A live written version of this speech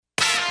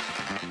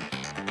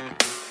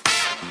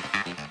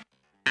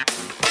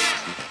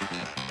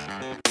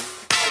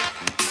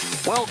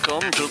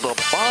Welcome to the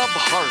Bob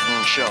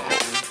Harden Show,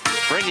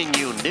 bringing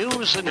you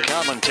news and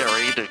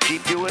commentary to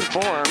keep you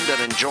informed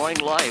and enjoying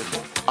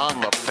life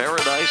on the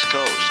Paradise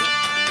Coast.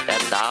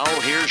 And now,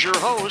 here's your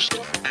host,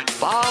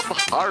 Bob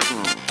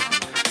Harden.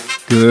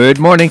 Good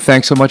morning.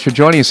 Thanks so much for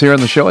joining us here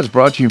on the show. It's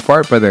brought to you in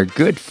part by the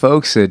good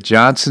folks at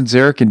Johnson's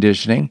Air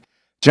Conditioning.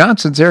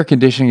 Johnson's Air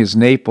Conditioning is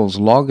Naples'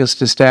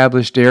 longest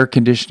established air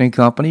conditioning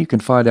company. You can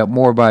find out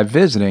more by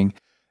visiting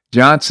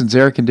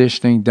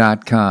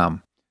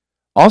johnsonsairconditioning.com.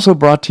 Also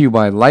brought to you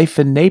by Life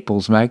in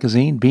Naples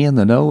magazine. Be in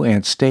the know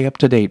and stay up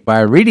to date by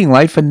reading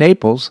Life in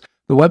Naples.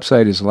 The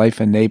website is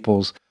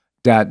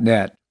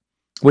lifeinnaples.net.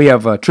 We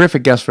have a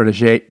terrific guest for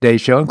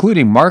today's show,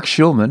 including Mark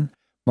Schulman.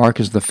 Mark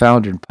is the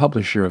founder and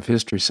publisher of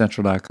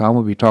HistoryCentral.com.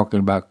 We'll be talking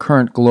about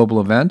current global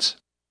events.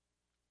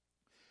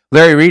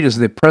 Larry Reed is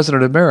the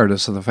president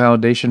emeritus of the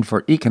Foundation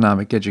for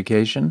Economic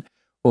Education.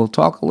 We'll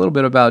talk a little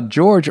bit about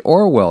George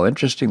Orwell,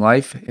 interesting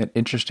life and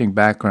interesting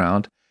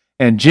background.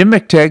 And Jim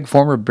McTagg,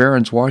 former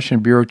Barron's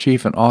Washington bureau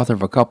chief and author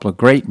of a couple of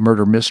great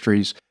murder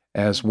mysteries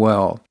as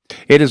well.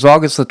 It is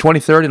August the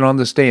 23rd, and on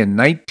this day in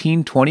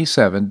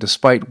 1927,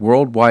 despite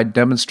worldwide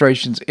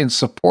demonstrations in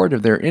support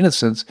of their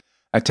innocence,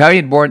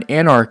 Italian-born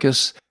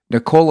anarchists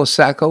Nicola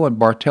Sacco and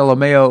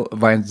Bartolomeo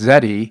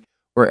Vanzetti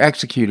were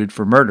executed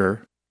for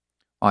murder.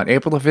 On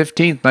April the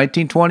 15th,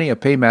 1920, a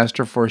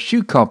paymaster for a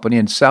shoe company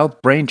in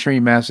South Braintree,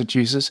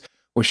 Massachusetts,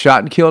 was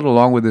shot and killed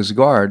along with his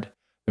guard.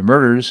 The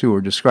murderers, who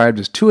were described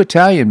as two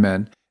Italian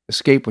men,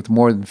 escaped with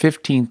more than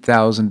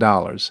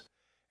 $15,000.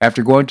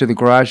 After going to the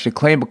garage to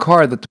claim a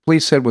car that the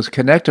police said was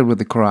connected with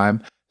the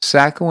crime,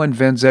 Sacco and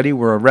Vanzetti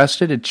were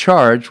arrested and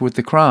charged with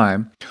the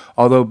crime.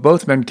 Although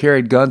both men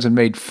carried guns and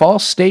made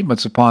false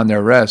statements upon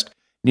their arrest,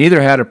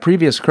 neither had a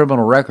previous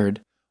criminal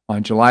record.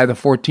 On July the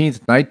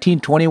 14th,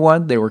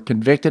 1921, they were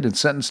convicted and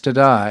sentenced to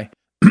die.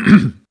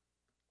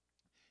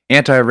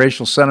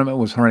 Anti-racial sentiment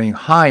was running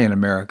high in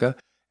America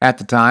at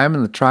the time,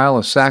 and the trial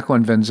of Sacco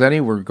and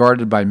Vanzetti were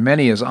regarded by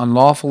many as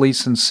unlawfully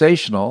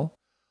sensational.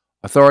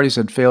 Authorities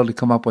had failed to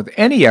come up with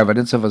any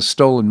evidence of the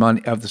stolen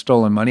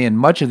money, and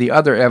much of the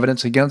other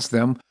evidence against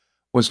them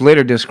was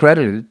later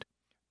discredited.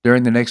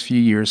 During the next few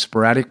years,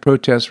 sporadic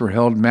protests were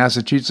held in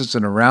Massachusetts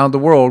and around the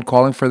world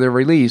calling for their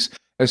release,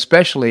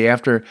 especially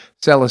after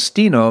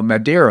Celestino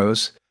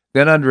Medeiros,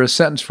 then under a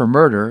sentence for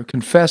murder,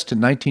 confessed in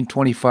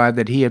 1925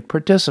 that he had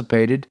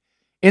participated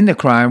in the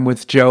crime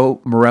with Joe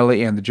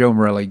Morelli and the Joe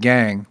Morelli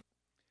gang.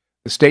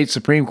 The state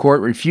Supreme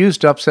Court refused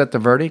to upset the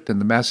verdict,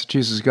 and the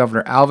Massachusetts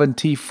Governor Alvin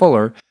T.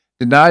 Fuller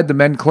denied the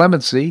men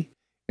clemency.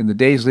 In the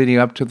days leading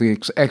up to the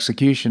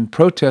execution,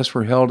 protests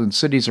were held in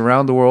cities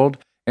around the world,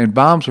 and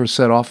bombs were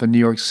set off in New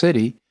York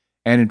City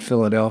and in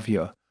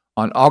Philadelphia.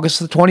 On August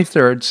the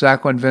 23rd,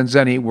 Sacco and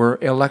Vanzetti were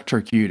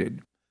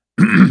electrocuted.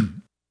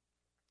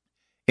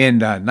 In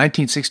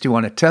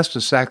 1961, a test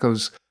of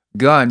Sacco's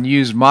gun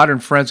used modern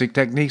forensic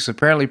techniques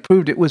apparently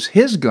proved it was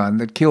his gun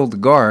that killed the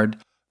guard,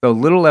 though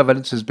little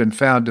evidence has been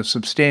found to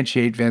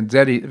substantiate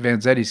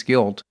Vanzetti's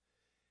guilt.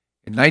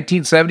 In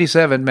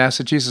 1977,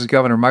 Massachusetts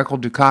Governor Michael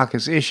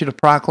Dukakis issued a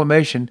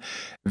proclamation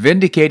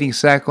vindicating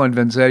Sacco and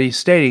Vanzetti,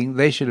 stating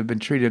they should have been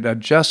treated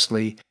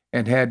unjustly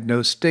and had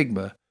no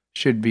stigma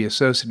should be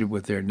associated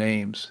with their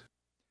names.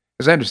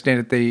 As I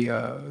understand it,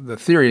 the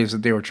theory is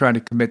that they were trying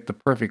to commit the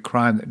perfect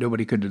crime that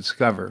nobody could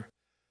discover.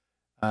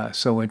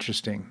 So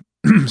interesting.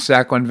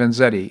 Sacco and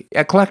Vanzetti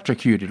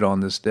electrocuted on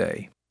this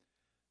day.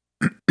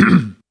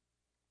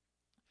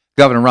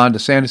 Governor Ron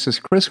DeSantis has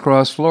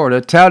crisscrossed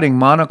Florida, touting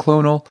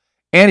monoclonal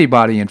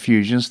antibody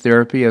infusions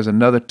therapy as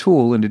another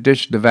tool in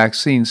addition to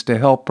vaccines to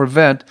help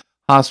prevent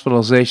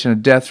hospitalization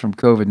and death from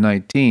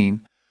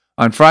COVID-19.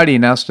 On Friday, he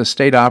announced a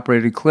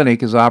state-operated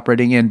clinic is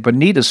operating in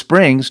Bonita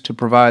Springs to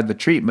provide the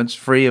treatments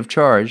free of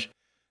charge.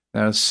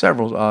 There are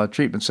several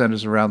treatment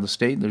centers around the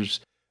state.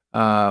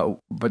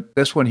 But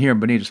this one here in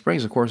Bonita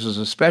Springs, of course, is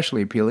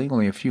especially appealing,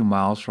 only a few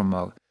miles from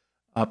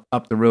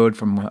up the road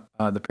from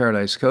the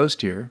Paradise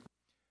Coast here.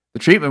 The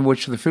treatment,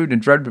 which the Food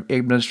and Drug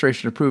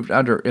Administration approved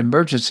under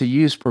emergency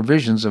use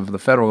provisions of the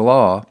federal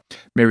law,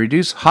 may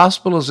reduce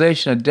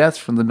hospitalization and death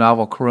from the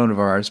novel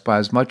coronavirus by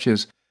as much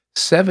as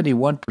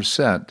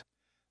 71%.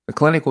 The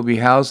clinic will be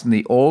housed in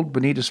the old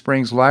Bonita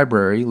Springs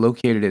Library,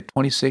 located at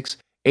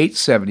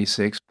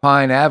 26876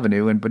 Pine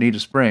Avenue in Bonita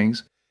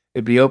Springs.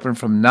 It'd be open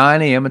from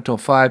 9 a.m. until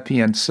 5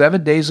 p.m.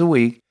 7 days a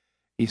week,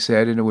 he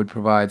said, and it would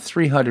provide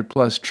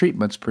 300-plus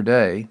treatments per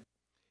day.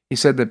 He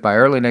said that by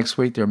early next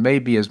week, there may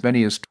be as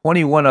many as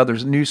 21 other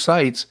new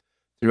sites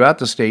throughout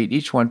the state,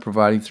 each one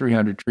providing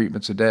 300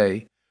 treatments a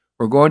day.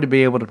 We're going to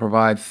be able to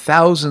provide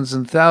thousands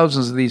and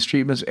thousands of these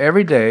treatments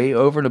every day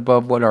over and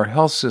above what our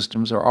health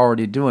systems are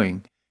already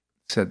doing,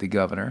 said the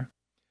governor.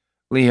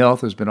 Lee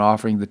Health has been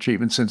offering the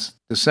treatment since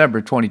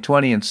December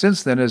 2020, and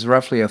since then has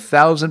roughly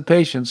 1,000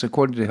 patients,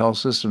 according to health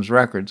systems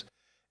records.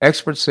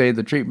 Experts say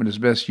the treatment is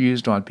best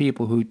used on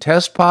people who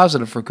test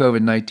positive for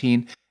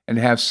COVID-19 and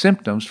have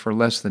symptoms for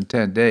less than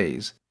 10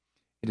 days.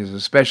 It is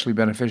especially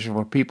beneficial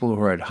for people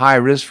who are at high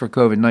risk for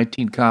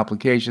COVID-19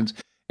 complications,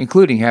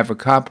 including have a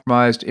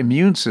compromised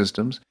immune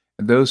systems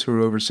and those who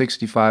are over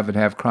 65 and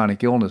have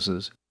chronic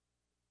illnesses.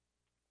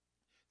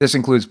 This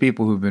includes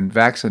people who've been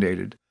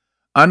vaccinated.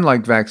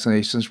 Unlike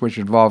vaccinations, which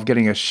involve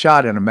getting a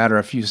shot in a matter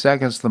of a few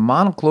seconds, the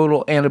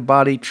monoclonal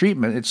antibody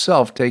treatment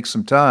itself takes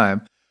some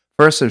time.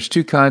 First, there's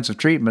two kinds of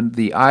treatment: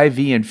 the IV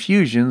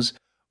infusions,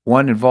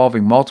 one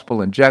involving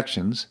multiple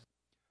injections.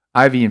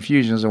 IV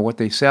infusions are what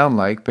they sound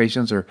like.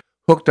 Patients are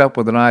hooked up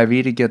with an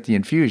IV to get the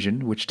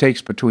infusion, which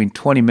takes between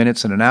 20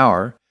 minutes and an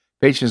hour.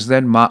 Patients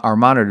then are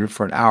monitored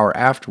for an hour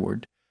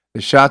afterward.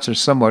 The shots are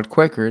somewhat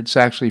quicker. It's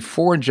actually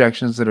 4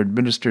 injections that are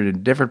administered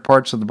in different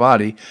parts of the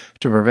body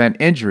to prevent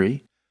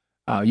injury,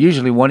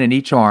 usually one in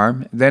each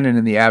arm, then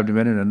in the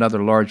abdomen and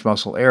another large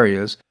muscle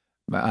areas,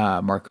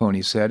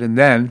 Marconi said. And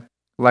then,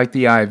 like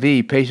the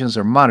IV, patients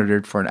are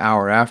monitored for an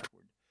hour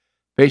afterward.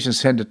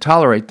 Patients tend to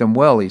tolerate them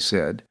well, he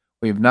said.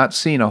 We have not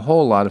seen a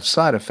whole lot of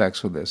side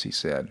effects with this, he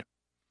said.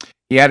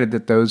 He added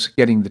that those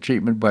getting the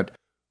treatment but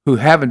who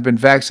haven't been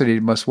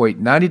vaccinated must wait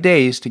 90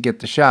 days to get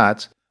the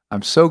shots.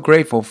 I'm so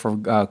grateful for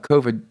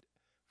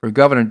for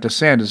Governor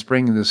DeSantis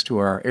bringing this to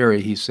our area,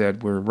 he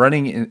said. We're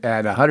running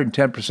at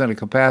 110% of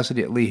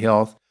capacity at Lee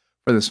Health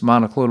for this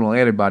monoclonal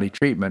antibody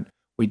treatment.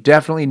 We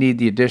definitely need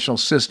the additional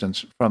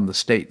assistance from the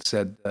state,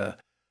 said the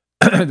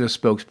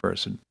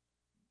spokesperson.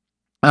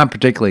 I'm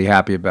particularly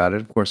happy about it.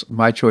 Of course,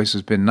 my choice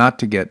has been not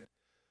to get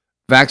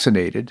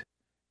vaccinated.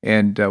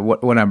 And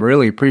what I'm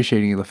really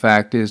appreciating of the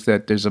fact is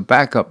that there's a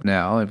backup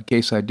now. In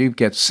case I do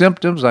get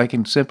symptoms, I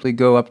can simply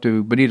go up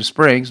to Bonita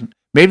Springs.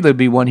 Maybe there'll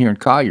be one here in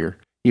Collier,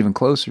 even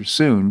closer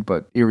soon,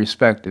 but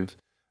irrespective,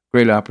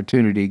 great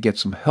opportunity to get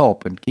some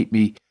help and keep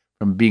me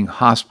from being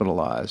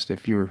hospitalized.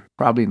 If you're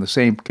probably in the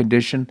same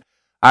condition,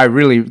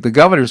 the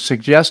governor's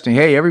suggesting,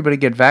 hey, everybody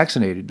get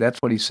vaccinated. That's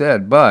what he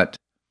said, but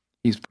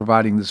he's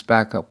providing this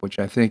backup, which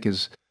I think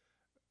is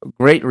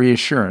great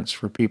reassurance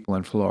for people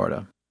in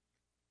Florida.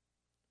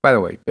 By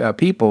the way,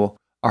 people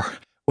are,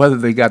 whether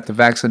they got the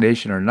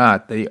vaccination or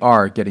not, they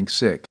are getting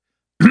sick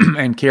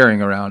and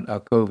carrying around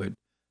COVID.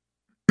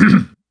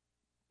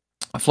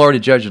 A Florida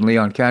judge in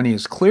Leon County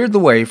has cleared the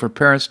way for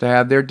parents to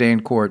have their day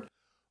in court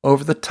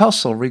over the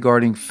tussle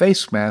regarding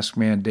face mask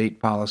mandate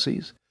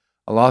policies.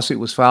 A lawsuit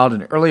was filed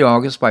in early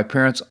August by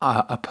parents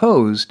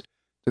opposed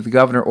to the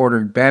governor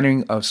ordering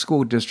banning of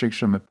school districts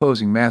from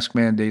imposing mask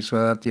mandates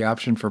without the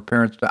option for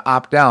parents to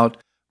opt out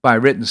by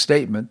written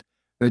statement.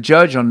 The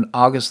judge on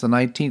August the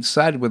 19th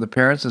sided with the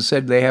parents and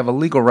said they have a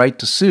legal right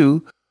to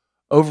sue,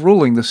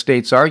 overruling the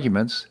state's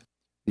arguments.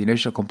 The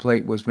initial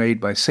complaint was made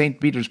by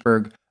St.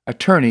 Petersburg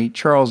attorney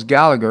Charles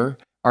Gallagher,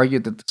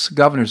 argued that the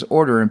governor's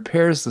order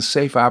impairs the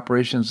safe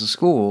operations of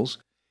schools.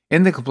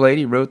 In the complaint,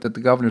 he wrote that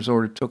the governor's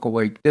order took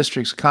away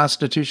districts'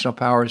 constitutional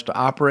powers to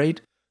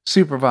operate,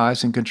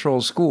 supervise, and control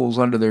schools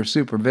under their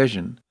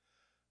supervision.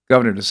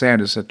 Governor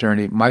DeSantis'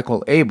 attorney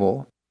Michael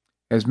Abel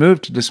has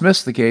moved to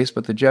dismiss the case,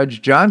 but the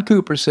judge, John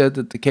Cooper, said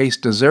that the case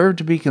deserved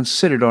to be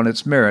considered on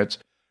its merits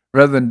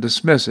rather than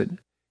dismiss it.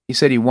 He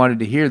said he wanted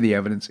to hear the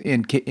evidence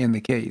in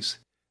the case.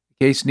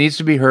 The case needs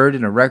to be heard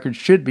and a record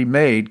should be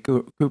made,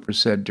 Cooper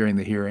said during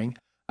the hearing.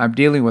 I'm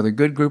dealing with a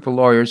good group of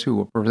lawyers who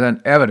will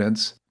present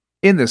evidence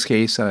in this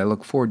case, and I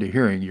look forward to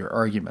hearing your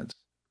arguments.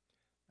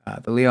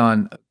 The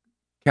Leon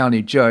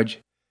County judge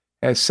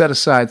has set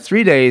aside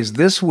 3 days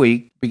this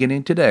week,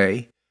 beginning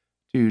today,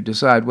 to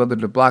decide whether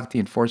to block the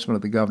enforcement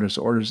of the governor's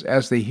orders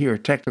as they hear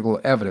technical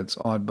evidence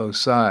on both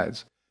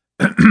sides.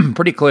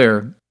 Pretty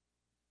clear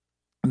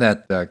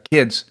that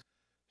kids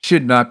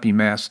should not be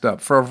masked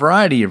up for a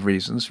variety of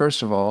reasons.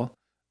 First of all,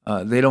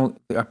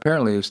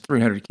 apparently there's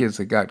 300 kids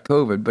that got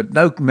COVID, but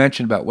no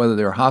mention about whether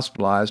they were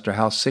hospitalized or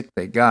how sick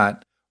they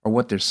got or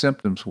what their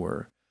symptoms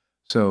were.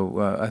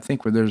 So I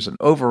think there's an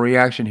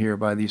overreaction here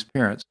by these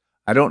parents.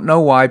 I don't know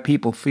why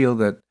people feel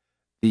that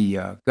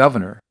the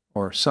governor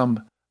or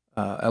some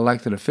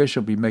elected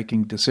official be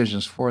making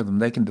decisions for them.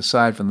 They can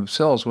decide for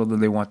themselves whether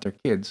they want their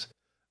kids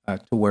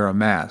to wear a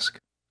mask.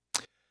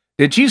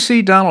 Did you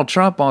see Donald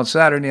Trump on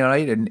Saturday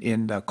night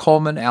in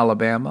Cullman,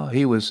 Alabama?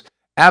 He was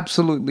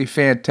absolutely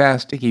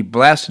fantastic. He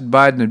blasted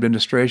Biden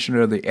administration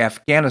over the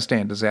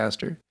Afghanistan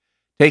disaster,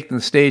 taking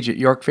the stage at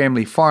York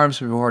Family Farms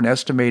before an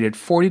estimated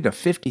 40 to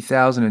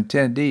 50,000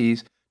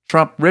 attendees.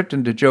 Trump ripped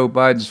into Joe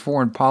Biden's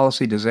foreign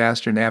policy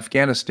disaster in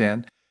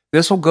Afghanistan.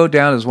 This will go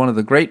down as one of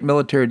the great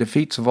military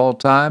defeats of all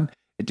time.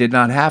 It did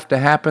not have to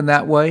happen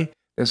that way.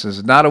 This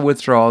is not a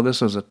withdrawal.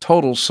 This was a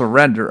total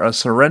surrender, a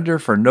surrender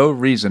for no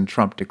reason,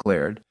 Trump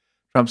declared.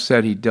 Trump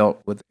said he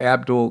dealt with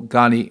Abdul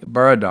Ghani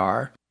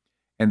Baradar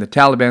and the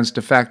Taliban's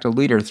de facto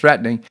leader,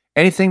 threatening,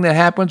 anything that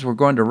happens, we're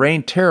going to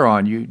rain terror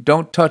on you.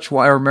 Don't touch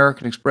our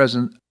American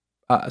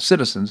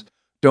citizens.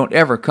 Don't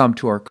ever come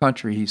to our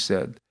country, he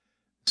said.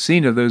 The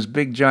scene of those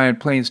big giant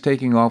planes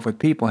taking off with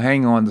people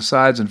hanging on the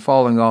sides and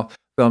falling off,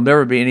 there'll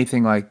never be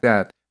anything like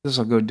that. This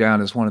will go down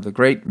as one of the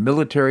great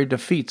military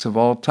defeats of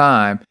all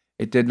time.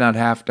 It did not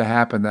have to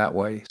happen that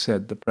way,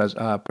 said the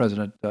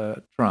President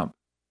Trump.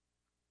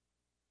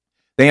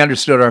 They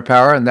understood our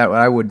power and that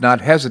I would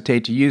not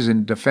hesitate to use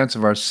in defense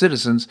of our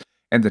citizens,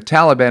 and the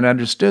Taliban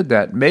understood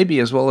that, maybe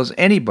as well as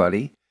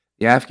anybody.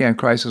 The Afghan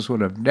crisis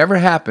would have never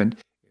happened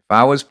if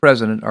I was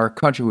president. Our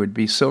country would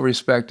be so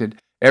respected.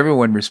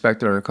 Everyone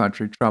respected our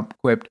country, Trump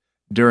quipped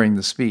during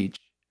the speech.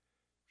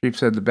 Trump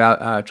said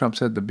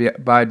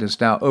Biden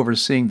is now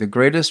overseeing the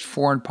greatest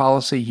foreign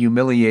policy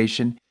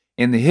humiliation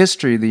in the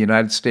history of the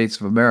United States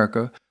of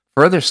America,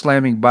 further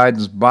slamming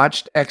Biden's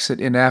botched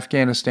exit in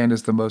Afghanistan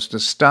as the most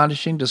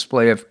astonishing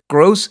display of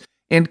gross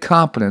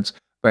incompetence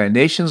by a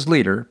nation's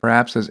leader,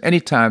 perhaps as any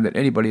time that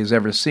anybody has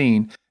ever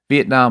seen.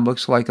 Vietnam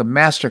looks like a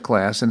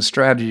masterclass in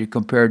strategy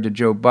compared to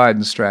Joe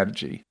Biden's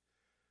strategy. The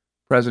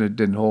president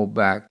didn't hold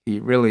back. He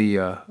really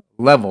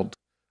leveled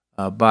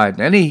Biden.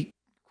 And he,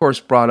 of course,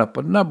 brought up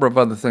a number of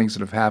other things that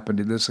have happened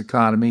in this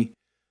economy,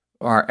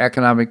 our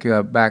economic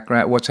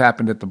background, what's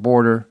happened at the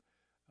border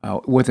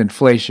with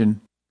inflation.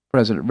 The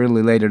president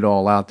really laid it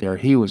all out there.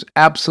 He was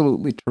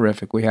absolutely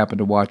terrific. We happened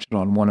to watch it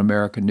on One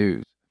America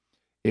News.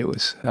 It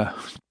was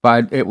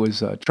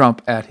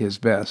Trump at his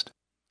best.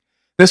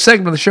 This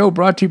segment of the show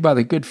brought to you by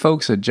the good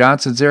folks at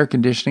Johnson's Air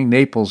Conditioning,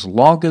 Naples'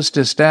 longest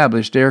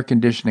established air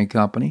conditioning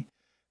company.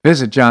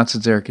 Visit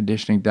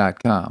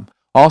johnsonsairconditioning.com.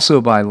 Also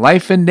by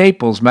Life in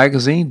Naples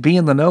magazine. Be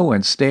in the know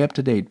and stay up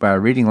to date by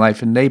reading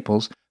Life in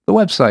Naples. The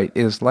website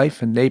is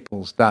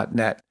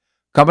lifeinnaples.net.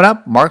 Coming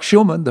up, Mark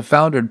Schulman, the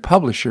founder and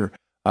publisher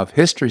of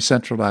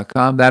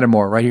HistoryCentral.com. That and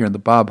more right here on The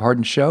Bob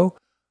Harden Show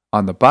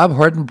on the Bob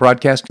Harden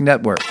Broadcasting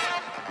Network.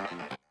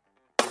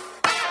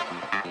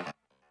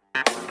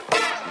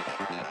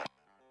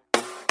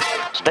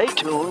 Stay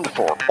tuned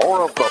for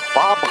more of The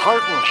Bob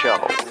Harden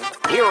Show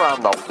here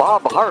on the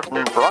Bob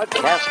Harden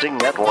Broadcasting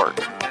Network.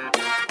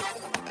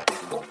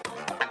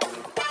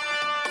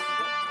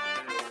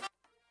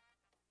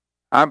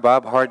 I'm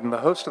Bob Harden, the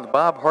host of The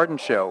Bob Harden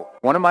Show.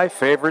 One of my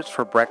favorites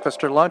for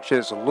breakfast or lunch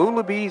is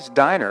Lulabee's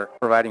Diner,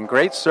 providing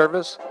great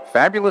service,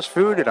 fabulous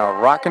food, and a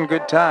rockin'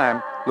 good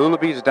time.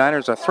 Lulabee's Diner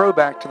is a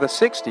throwback to the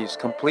 60s,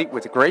 complete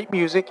with great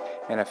music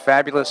and a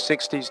fabulous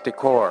 60s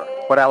decor.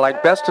 What I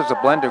like best is a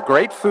blend of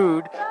great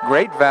food,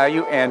 great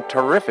value, and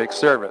terrific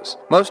service.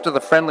 Most of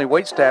the friendly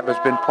waitstaff has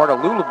been part of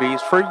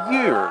Lulabee's for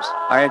years.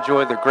 I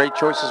enjoy the great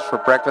choices for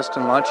breakfast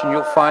and lunch, and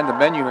you'll find the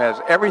menu has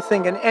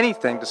everything and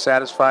anything to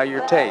satisfy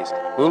your taste.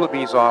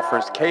 Lulabee's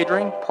offers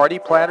catering, party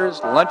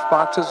platters, lunch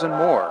boxes, and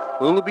more.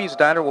 Lulabee's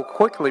Diner will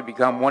quickly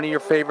become one of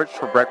your favorites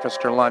for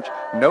breakfast or lunch.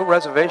 No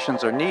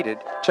reservations are needed.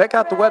 Check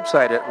out the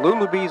website at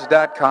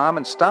lulabees.com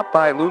and stop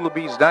by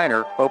Lulabee's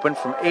Diner, open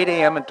from 8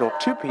 a.m. until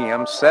 2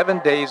 p.m. 7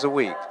 days a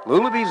week.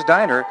 Lulabee's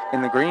Diner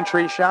in the Green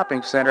Tree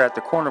Shopping Center at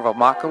the corner of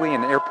Immokalee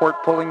and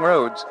Airport Pulling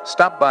Roads.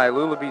 Stop by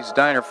Lulabee's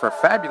Diner for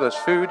fabulous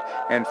food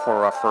and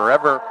for a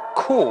forever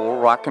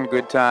cool rockin'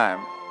 good time.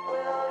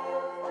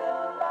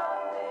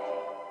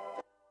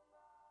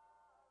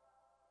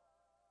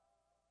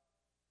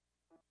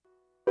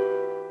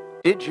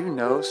 Did you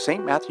know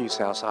St. Matthew's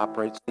House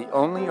operates the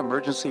only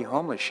emergency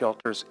homeless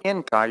shelters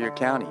in Collier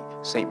County?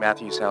 St.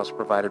 Matthew's House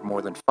provided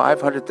more than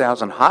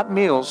 500,000 hot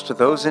meals to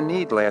those in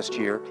need last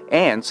year,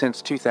 and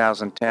since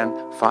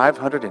 2010,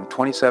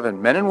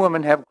 527 men and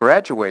women have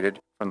graduated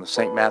from the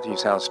St.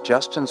 Matthew's House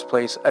Justin's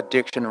Place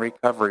Addiction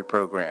Recovery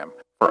Program.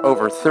 For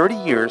over 30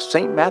 years,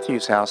 St.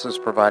 Matthew's House has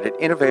provided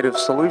innovative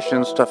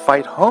solutions to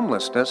fight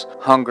homelessness,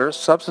 hunger,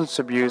 substance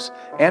abuse,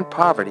 and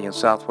poverty in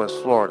Southwest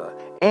Florida.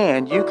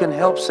 And you can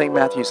help St.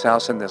 Matthew's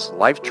House in this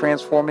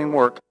life-transforming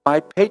work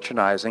by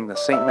patronizing the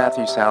St.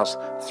 Matthew's House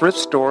thrift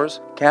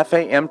stores,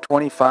 Cafe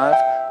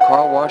M25,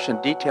 car wash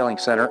and detailing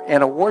center,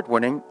 and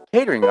award-winning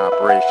catering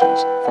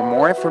operations. For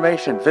more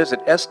information, visit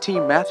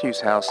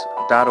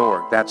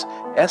stmatthewshouse.org. That's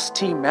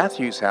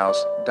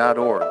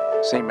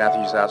stmatthewshouse.org. St.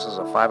 Matthew's House is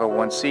a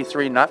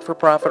 501c3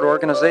 not-for-profit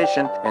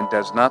organization and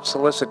does not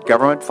solicit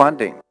government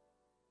funding.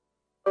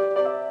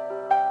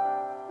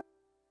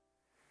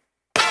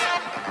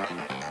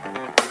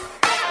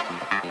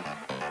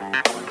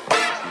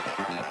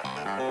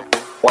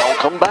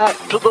 Welcome back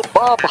to the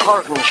Bob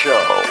Harden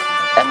Show.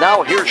 And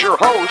now here's your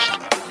host,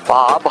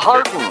 Bob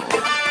Harden.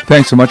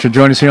 Thanks so much for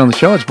joining us here on the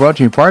show. It's brought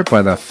to you in part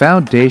by the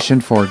Foundation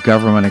for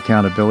Government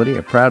Accountability.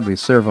 I proudly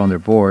serve on their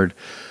board.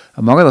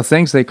 Among other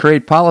things, they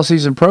create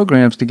policies and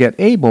programs to get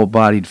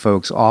able-bodied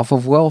folks off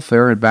of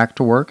welfare and back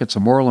to work. It's a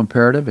moral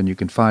imperative, and you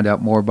can find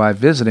out more by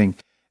visiting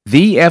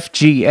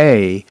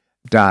thefga.org.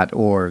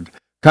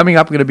 Coming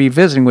up, we're going to be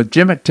visiting with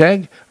Jim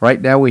McTagg.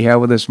 Right now we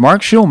have with us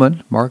Mark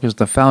Schulman. Mark is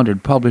the founder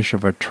and publisher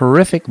of a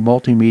terrific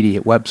multimedia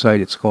website.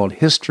 It's called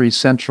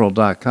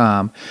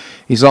HistoryCentral.com.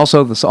 He's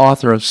also the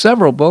author of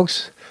several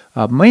books,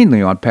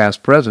 mainly on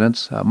past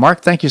presidents.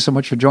 Mark, thank you so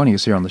much for joining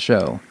us here on the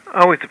show.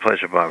 Always a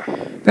pleasure, Bob.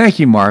 Thank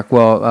you, Mark.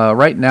 Well,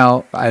 right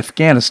now,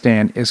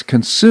 Afghanistan is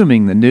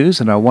consuming the news,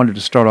 and I wanted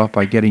to start off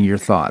by getting your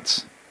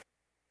thoughts.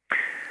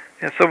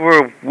 Yeah, so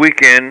we're a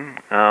week in.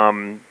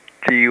 The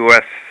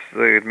U.S.,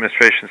 the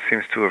administration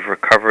seems to have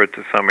recovered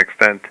to some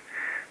extent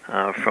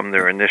from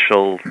their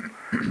initial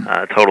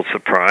total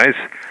surprise.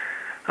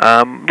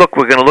 Look,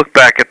 we're going to look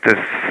back at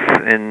this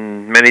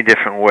in many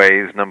different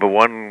ways. Number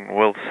one,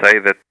 we'll say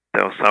that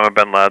Osama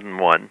bin Laden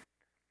won.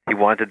 He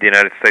wanted the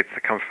United States to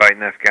come fight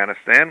in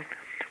Afghanistan.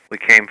 We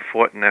came,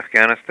 fought in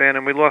Afghanistan,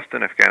 and we lost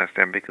in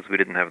Afghanistan because we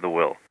didn't have the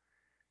will.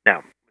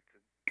 Now,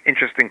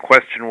 interesting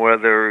question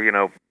whether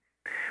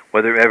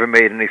it ever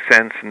made any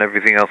sense and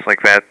everything else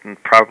like that,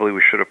 and probably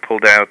we should have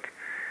pulled out.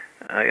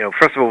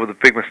 First of all, the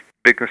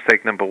big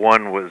mistake number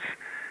one was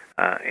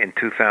in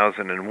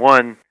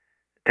 2001,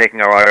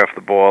 taking our eye off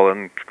the ball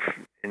and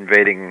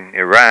invading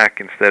Iraq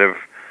instead of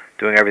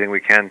doing everything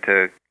we can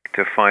to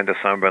find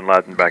Osama bin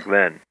Laden back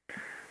then,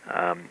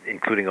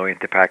 including going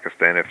into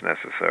Pakistan if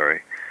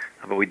necessary.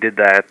 But we did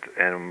that,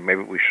 and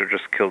maybe we should have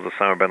just killed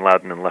Osama bin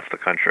Laden and left the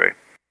country.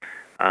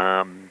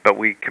 But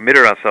we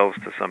committed ourselves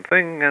to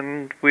something,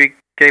 and we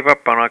gave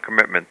up on our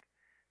commitment.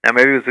 Now,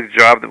 maybe it was a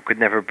job that could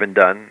never have been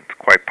done. It's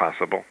quite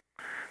possible.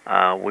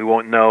 We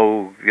won't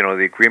know,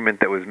 the agreement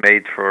that was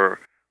made for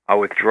our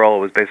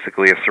withdrawal was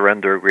basically a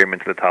surrender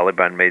agreement the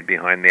Taliban made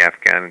behind the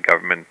Afghan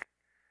government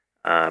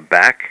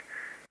back.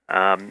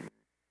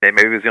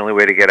 Maybe it was the only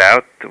way to get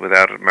out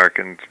without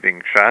Americans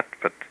being shot,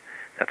 but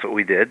that's what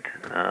we did.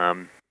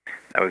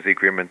 That was the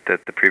agreement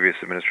that the previous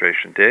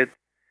administration did.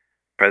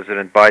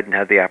 President Biden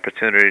had the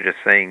opportunity to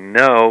say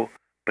no,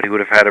 but he would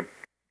have had to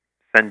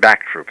send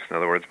back troops. In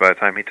other words, by the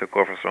time he took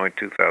office, only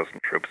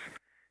 2,000 troops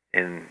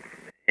in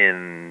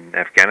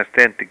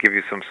Afghanistan. To give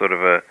you some sort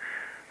of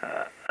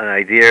an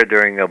idea,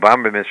 during the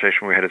Obama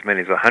administration, we had as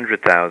many as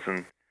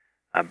 100,000.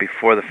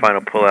 Before the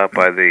final pullout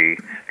by the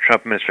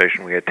Trump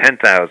administration, we had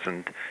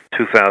 10,000.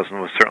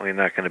 2,000 was certainly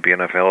not going to be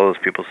enough. All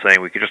those people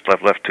saying we could just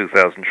have left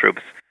 2,000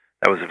 troops,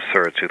 that was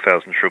absurd.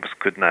 2,000 troops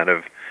could not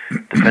have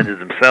defended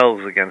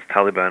themselves against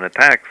Taliban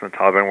attacks, and the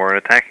Taliban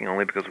weren't attacking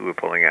only because we were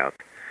pulling out.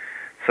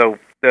 So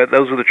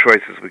those were the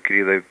choices. We could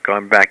either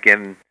gone back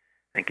in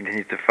and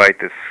continue to fight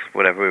this,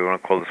 whatever we want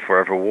to call this,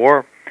 forever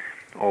war,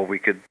 or we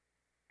could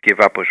give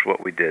up with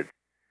what we did.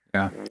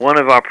 Yeah. One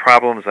of our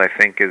problems, I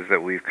think, is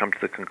that we've come to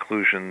the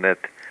conclusion that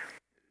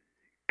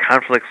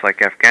conflicts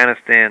like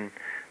Afghanistan,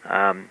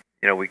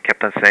 we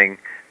kept on saying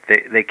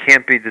they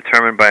can't be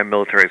determined by a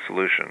military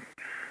solution.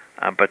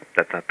 But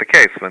that's not the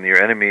case. When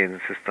your enemy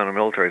insists on a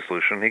military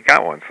solution, he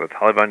got one. So the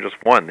Taliban just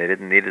won. They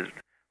didn't need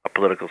a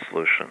political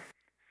solution.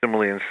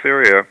 Similarly in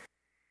Syria,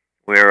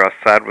 where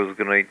Assad was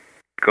going to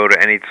go to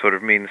any sort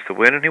of means to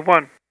win, and he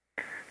won.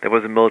 There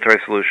was a military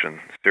solution,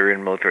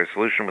 Syrian military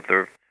solution with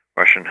the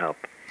Russian help.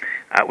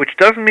 Which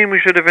doesn't mean we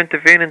should have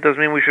intervened, and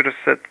doesn't mean we should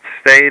have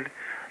stayed.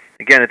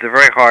 Again, it's a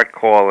very hard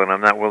call, and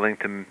I'm not willing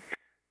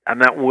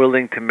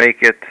to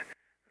make it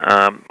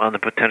on the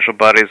potential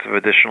bodies of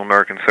additional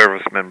American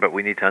servicemen, but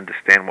we need to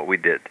understand what we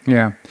did.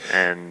 Yeah.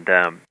 And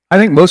I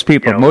think most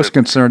people are most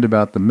concerned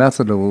about the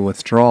method of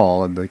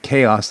withdrawal and the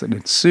chaos that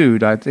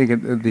ensued. I think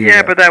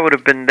but that would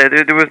have been,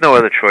 there was no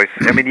other choice.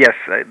 I mean, yes,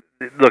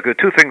 look, the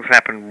two things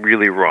happened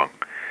really wrong.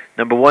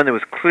 Number one, there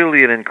was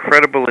clearly an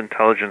incredible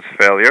intelligence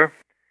failure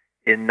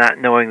in not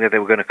knowing that they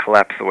were going to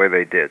collapse the way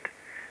they did.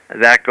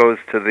 That goes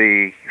to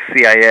the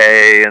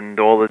CIA and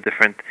all the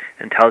different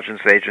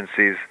intelligence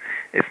agencies.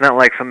 It's not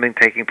like something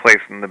taking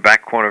place in the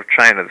back corner of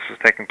China. This was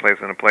taking place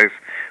in a place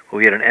where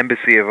we had an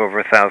embassy of over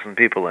 1,000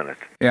 people in it.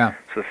 Yeah.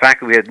 So the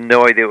fact that we had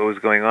no idea what was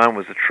going on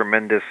was a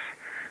tremendous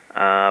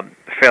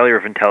failure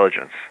of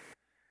intelligence.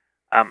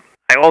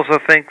 I also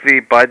think the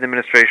Biden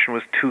administration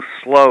was too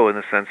slow in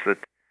the sense that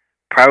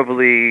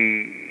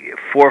probably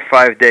 4 or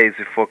 5 days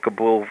before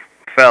Kabul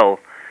fell,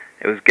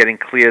 it was getting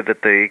clear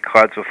that the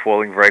cards were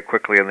falling very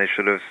quickly, and they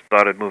should have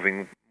started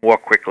moving more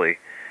quickly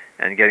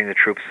and getting the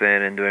troops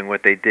in and doing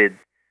what they did.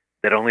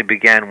 That only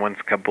began once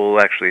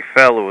Kabul actually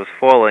fell or was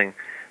falling.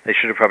 They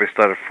should have probably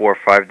started 4 or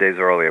 5 days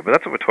earlier. But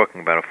that's what we're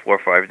talking about, 4 or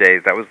 5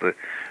 days. That was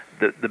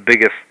the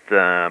biggest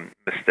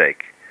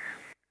mistake.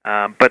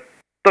 But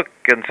look,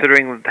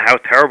 considering how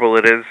terrible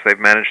it is, they've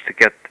managed to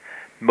get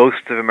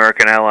most of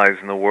American allies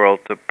in the world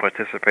to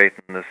participate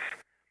in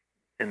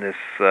this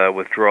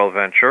withdrawal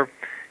venture,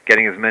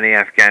 getting as many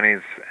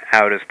Afghanis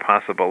out as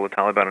possible. The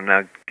Taliban are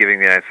now giving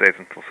the United States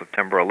until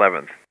September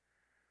 11th.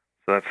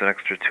 So that's an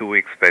extra 2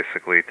 weeks,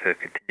 basically, to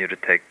continue to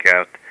take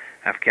out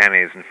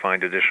Afghanis and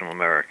find additional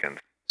Americans.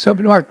 So,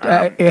 Mark,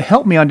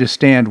 help me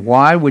understand,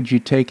 why would you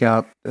take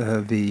out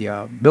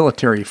the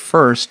military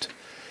first,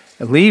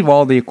 leave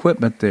all the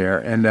equipment there,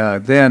 and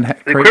then...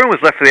 The equipment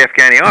was left for the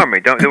Afghani army.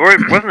 There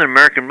wasn't an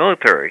American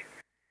military.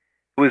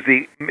 It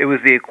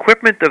was the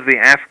equipment of the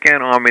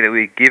Afghan army that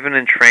we had given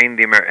and trained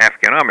the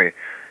Afghan army.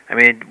 I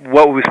mean,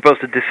 what, were we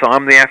supposed to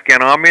disarm the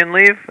Afghan army and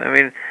leave? I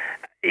mean,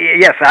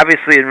 yes,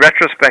 obviously, in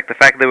retrospect, the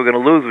fact that they were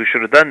going to lose, we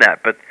should have done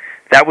that. But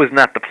that was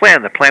not the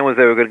plan. The plan was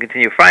they were going to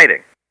continue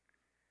fighting.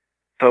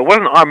 So it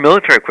wasn't our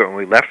military equipment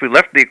we left. We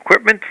left the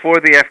equipment for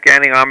the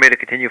Afghani army to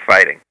continue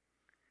fighting.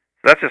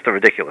 So that's just a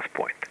ridiculous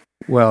point.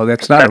 Well,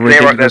 that's not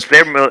ridiculous. That's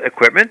their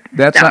equipment.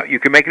 You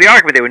can make the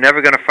argument they were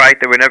never going to fight.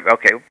 They were never,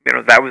 okay,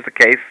 that was the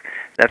case.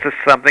 That's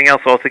something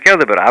else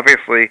altogether. But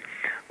obviously,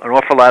 an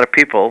awful lot of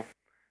people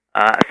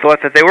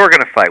thought that they were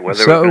going to fight.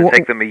 Whether it was going to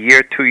take them a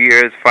year, 2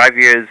 years, 5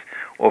 years,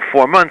 or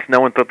 4 months, no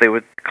one thought they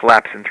would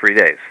collapse in 3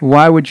 days.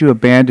 Why would you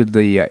abandon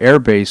the air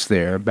base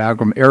there,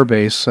 Bagram Air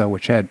Base,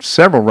 which had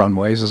several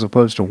runways as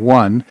opposed to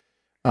one?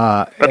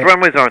 But the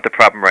runways aren't the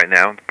problem right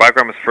now.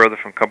 Bagram is further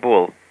from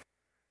Kabul.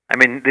 I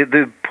mean,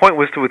 the point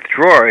was to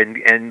withdraw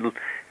and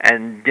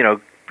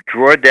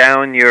draw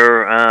down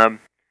your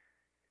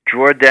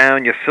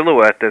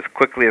silhouette as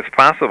quickly as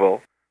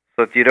possible,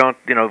 so that you don't.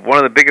 One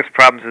of the biggest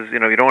problems is you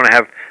don't want to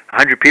have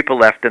 100 people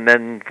left, and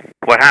then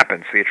what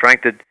happens? So you're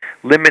trying to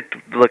limit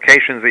the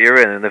locations that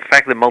you're in, and the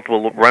fact that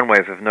multiple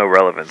runways have no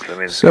relevance. I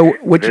mean, so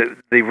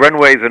the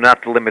runways are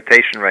not the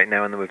limitation right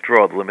now in the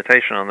withdrawal. The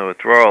limitation on the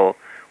withdrawal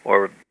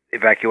or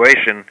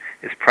evacuation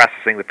is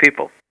processing the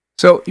people.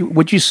 So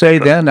would you say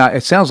then,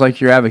 it sounds like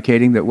you're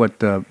advocating that what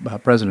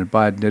President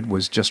Biden did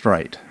was just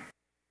right?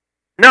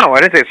 No,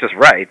 I didn't say it's just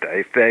right.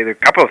 I say there are a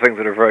couple of things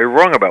that are very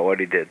wrong about what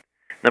he did.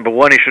 Number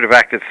one, he should have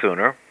acted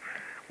sooner,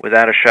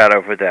 without a shadow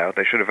of a doubt.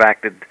 They should have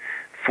acted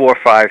 4,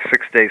 5,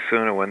 6 days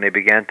sooner when they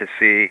began to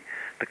see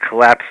the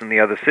collapse in the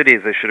other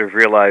cities. They should have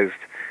realized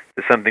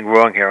there's something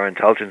wrong here. Our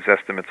intelligence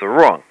estimates are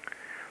wrong.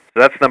 So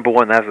that's number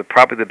one. That's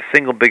probably the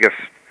single biggest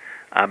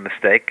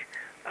mistake.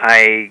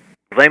 I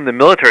blame the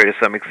military to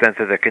some extent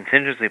that their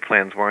contingency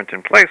plans weren't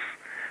in place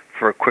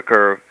for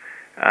quicker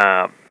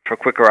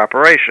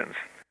operations.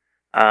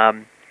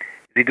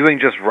 Is he doing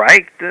just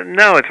right?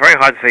 No, it's very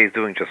hard to say he's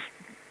doing just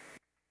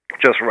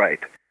right.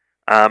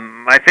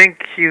 I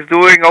think he's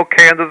doing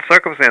okay under the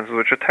circumstances,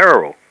 which are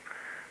terrible.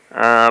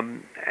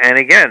 And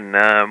again,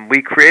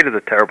 we created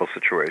a terrible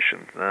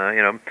situation.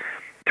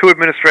 2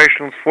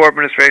 administrations, 4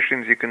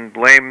 administrations. You can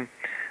blame,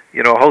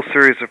 a whole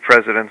series of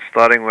presidents,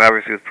 starting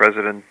obviously with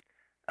President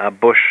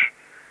Bush,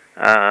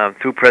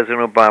 through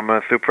President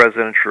Obama, through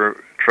President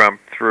Trump,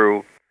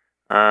 through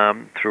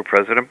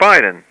President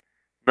Biden.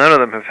 None of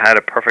them have had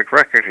a perfect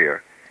record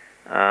here,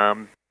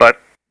 but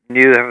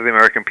neither have the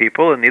American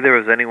people, and neither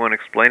is anyone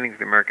explaining to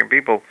the American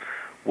people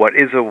what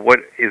is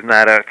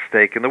not at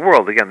stake in the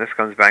world. Again, this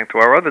comes back to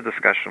our other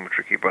discussion, which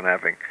we keep on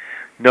having.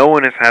 No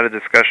one has had a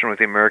discussion with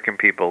the American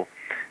people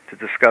to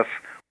discuss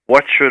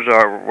what should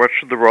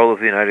the role of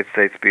the United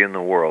States be in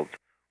the world.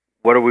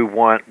 What do we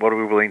want? What are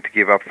we willing to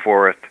give up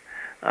for it?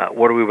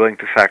 What are we willing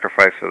to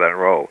sacrifice for that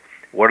role?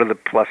 What are the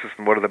pluses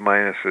and what are the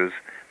minuses?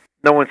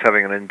 No one's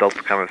having an adult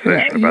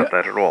conversation about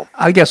that at all.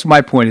 I guess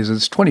my point is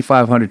it's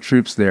 2,500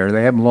 troops there.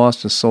 They haven't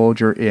lost a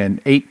soldier in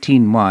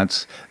 18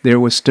 months. There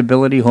was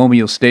stability,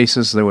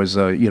 homeostasis. There was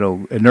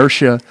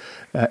inertia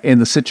in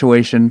the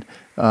situation.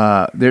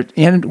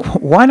 And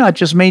why not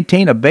just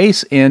maintain a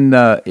base in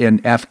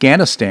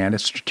Afghanistan?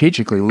 It's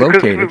strategically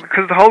located.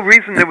 Because the whole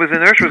reason there was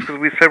inertia was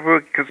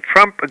because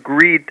Trump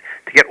agreed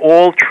to get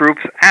all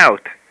troops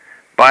out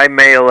by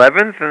May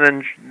 11th,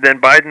 and then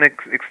Biden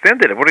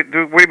extended it. What do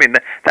you mean?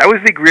 That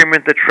was the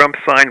agreement that Trump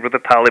signed with the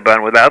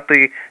Taliban without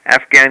the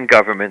Afghan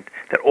government,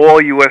 that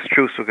all U.S.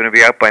 troops were going to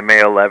be out by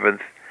May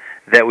 11th,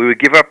 that we would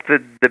give up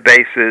the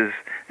bases,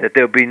 that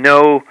there would be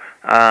no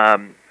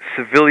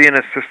civilian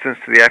assistance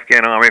to the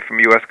Afghan army from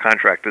U.S.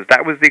 contractors.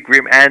 That was the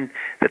agreement, and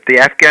that the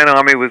Afghan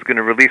army was going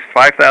to release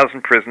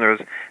 5,000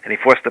 prisoners, and he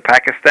forced the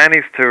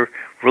Pakistanis to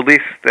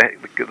release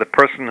the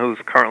person who's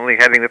currently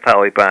heading the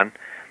Taliban.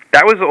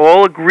 That was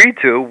all agreed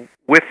to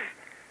with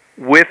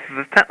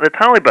the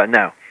Taliban.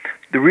 Now,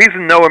 the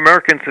reason no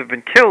Americans have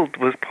been killed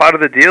was part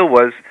of the deal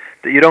was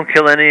that you don't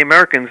kill any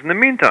Americans in the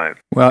meantime.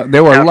 Well,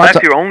 there were if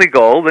that's your only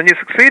goal, then you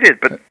succeeded.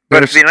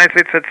 But if the United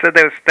States had said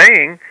they were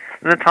staying,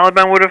 then the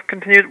Taliban would have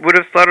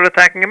started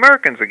attacking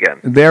Americans again.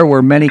 There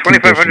were many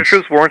 2,500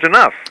 troops weren't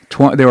enough.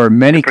 There were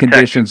many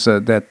conditions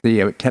that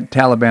the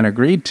Taliban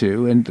agreed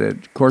to, and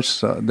of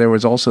course there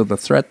was also the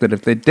threat that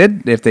if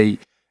they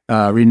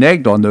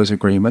reneged on those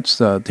agreements,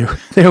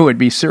 there would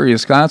be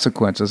serious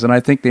consequences, and I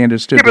think they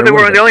understood. Yeah, but the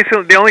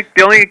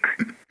only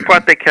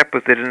part they kept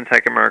was they didn't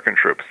attack American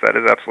troops. That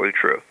is absolutely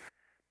true.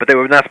 But they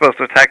were not supposed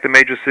to attack the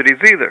major cities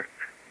either,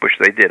 which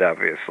they did,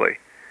 obviously.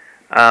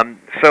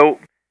 So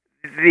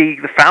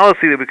the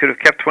fallacy that we could have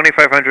kept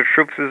 2,500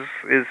 troops is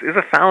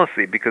a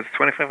fallacy, because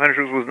 2,500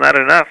 troops was not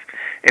enough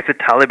if the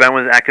Taliban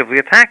was actively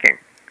attacking.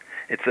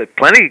 It's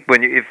plenty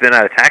if they're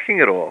not attacking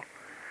at all.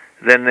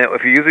 Then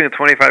if you're using the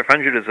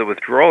 2,500 as a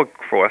withdrawal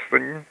force,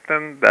 then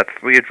that's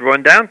what you're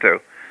drawn down to.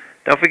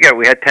 Don't forget,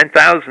 we had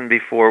 10,000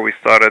 before we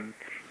started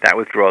that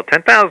withdrawal.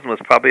 10,000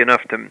 was probably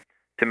enough to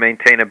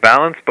maintain a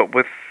balance, but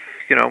with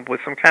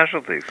some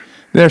casualties.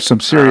 There's some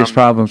serious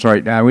problems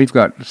right now. We've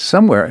got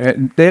somewhere,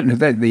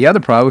 the other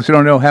problem is we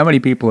don't know how many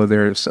people are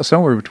there.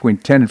 Somewhere between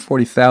 10 and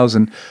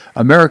 40,000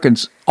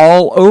 Americans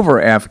all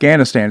over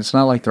Afghanistan. It's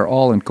not like they're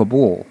all in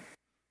Kabul.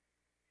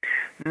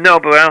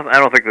 No, but I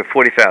don't think the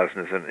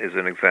 40,000 is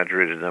an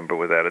exaggerated number,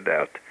 without a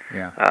doubt.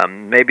 Yeah.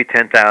 Maybe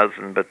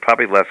 10,000, but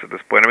probably less at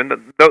this point. I mean,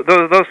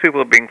 those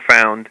people are being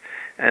found,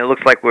 and it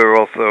looks like we're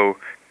also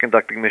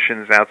conducting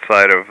missions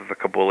outside of the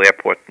Kabul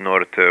airport in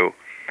order to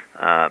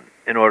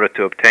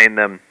obtain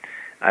them.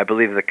 I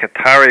believe the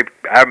Qatari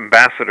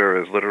ambassador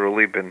has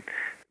literally been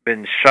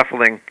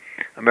shuffling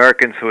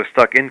Americans who are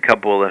stuck in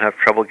Kabul and have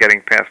trouble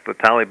getting past the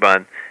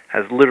Taliban.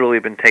 Has literally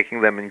been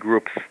taking them in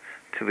groups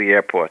to the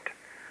airport.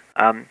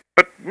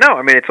 But no,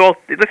 I mean, it's all.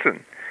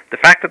 Listen, the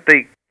fact that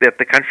the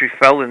country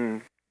fell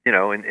in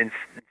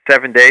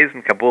 7 days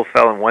and Kabul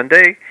fell in 1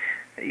 day,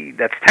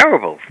 that's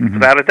terrible,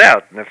 without a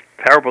doubt. And it's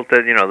terrible to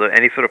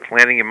any sort of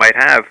planning you might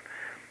have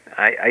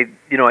I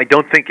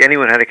don't think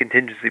anyone had a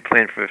contingency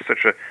plan for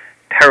such a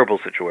terrible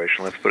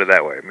situation. Let's put it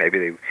that way.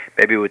 Maybe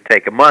it would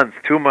take a month,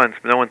 2 months,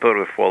 but no one thought it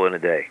would fall in a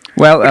day.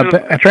 Well,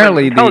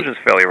 apparently intelligence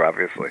failure,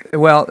 obviously.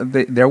 Well,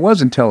 there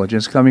was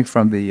intelligence coming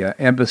from the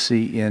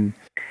embassy in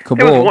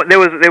Kabul. There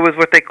was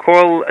what they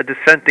call a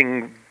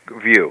dissenting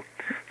view.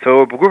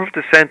 So a group of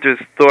dissenters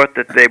thought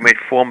that they might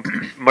fall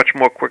much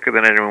more quicker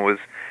than anyone was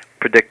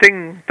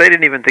predicting. They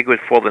didn't even think it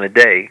would fall in a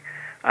day.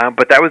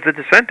 But that was the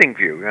dissenting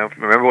view.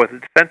 Remember what the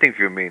dissenting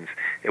view means.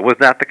 It was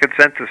not the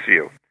consensus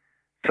view.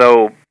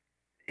 So,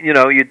 you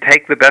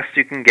take the best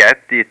you can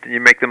get. You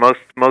make the most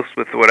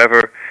with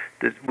whatever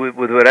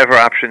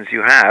options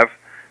you have.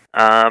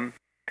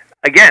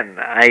 Again,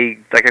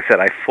 like I said,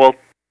 I fault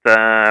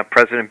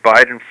President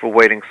Biden for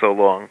waiting so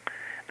long,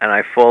 and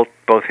I fault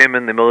both him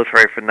and the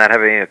military for not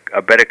having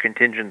a better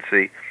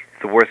contingency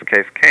if the worst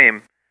case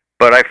came.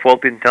 But I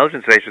fault the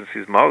intelligence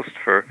agencies most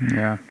for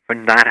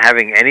not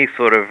having any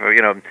sort of,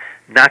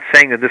 not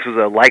saying that this was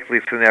a likely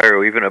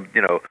scenario, even a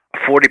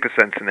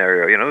 40%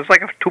 scenario. It was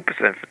like a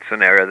 2%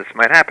 scenario this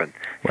might happen.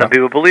 Some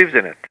people believed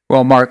in it.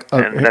 Well, Mark,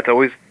 and that's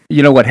always,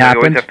 what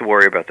happened? You always have to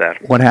worry about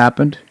that. What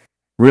happened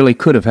really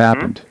could have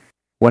happened.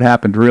 What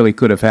happened really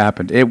could have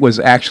happened. It was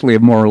actually a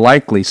more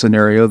likely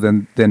scenario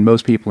than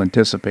most people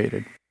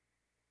anticipated.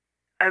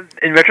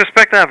 In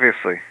retrospect,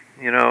 obviously,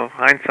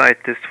 hindsight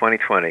is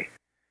 20/20.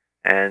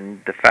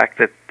 And the fact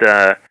that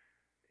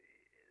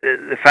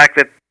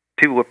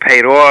people were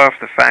paid off,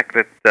 the fact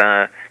that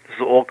this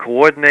was all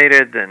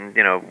coordinated, and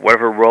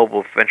whatever role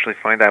we'll eventually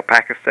find out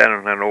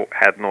Pakistan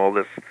had in all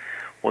this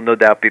will no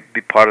doubt be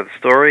part of the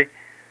story.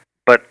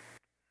 But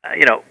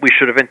we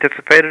should have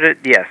anticipated it.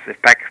 Yes,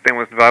 if Pakistan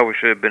was involved,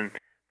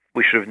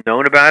 we should have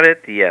known about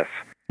it. Yes.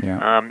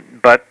 Yeah.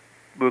 But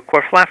we were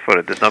caught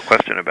flat-footed. There's no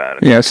question about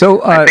it. Yeah.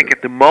 So I think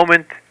at the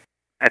moment.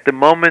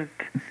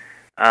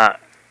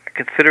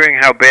 Considering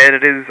how bad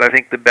it is, I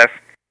think the best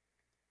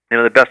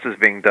is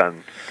being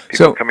done.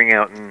 People coming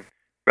out in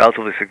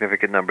relatively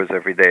significant numbers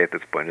every day at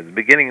this point. In the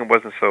beginning, it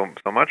wasn't so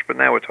much, but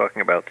now we're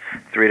talking about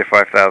 3,000 to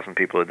 5,000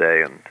 people a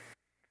day, and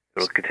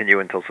it'll continue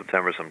until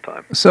September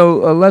sometime.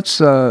 So let's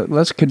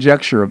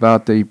conjecture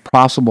about the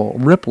possible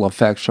ripple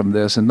effects from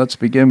this, and let's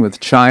begin with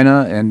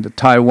China and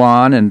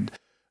Taiwan and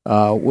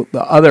the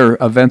other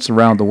events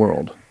around the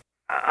world.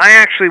 I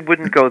actually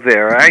wouldn't go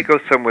there. I go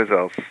somewhere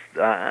else.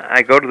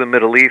 I go to the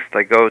Middle East.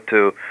 I go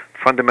to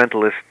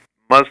fundamentalist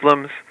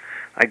Muslims.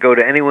 I go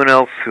to anyone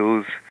else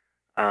whose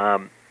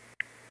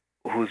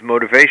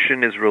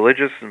motivation is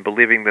religious and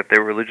believing that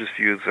their religious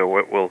views are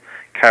what will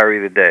carry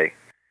the day.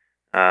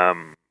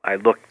 I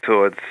look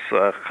towards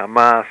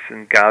Hamas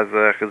in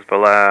Gaza,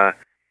 Hezbollah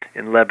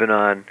in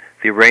Lebanon,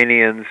 the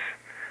Iranians.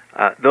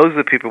 Those are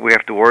the people we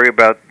have to worry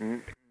about,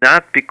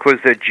 not because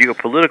their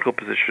geopolitical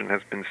position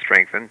has been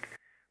strengthened,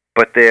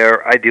 but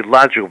their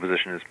ideological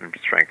position has been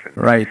strengthened.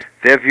 Right.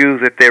 Their view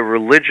that their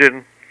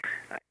religion,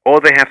 all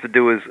they have to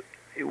do is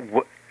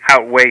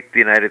outweight the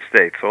United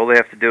States. All they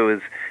have to do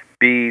is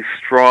be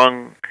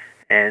strong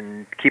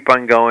and keep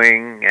on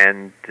going,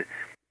 and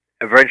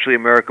eventually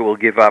America will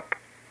give up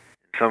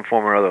in some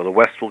form or other. The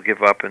West will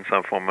give up in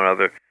some form or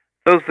other.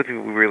 Those are the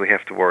people we really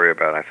have to worry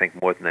about, I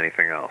think, more than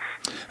anything else.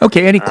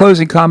 Okay, any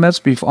closing comments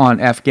on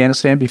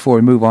Afghanistan before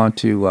we move on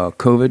to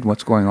COVID?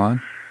 What's going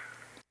on?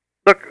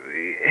 Look,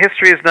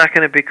 history is not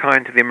going to be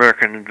kind to the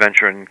American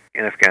adventure in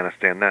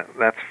Afghanistan.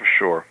 That's for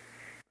sure.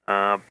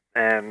 The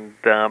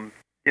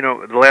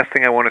last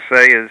thing I want to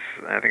say is,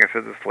 I think I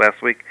said this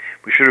last week,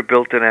 we should have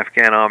built an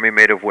Afghan army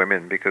made of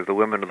women, because the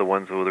women are the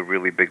ones who are the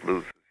really big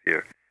losers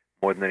here,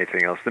 more than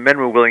anything else. The men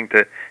were willing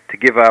to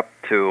give up,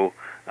 to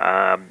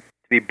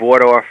be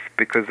bought off,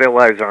 because their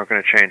lives aren't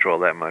going to change all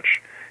that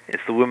much.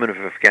 It's the women of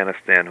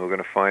Afghanistan who are going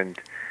to find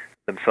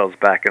themselves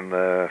back in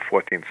the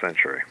 14th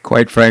century.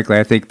 Quite frankly,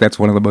 I think that's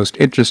one of the most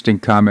interesting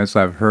comments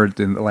I've heard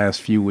in the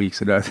last few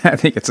weeks, and I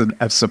think it's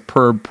a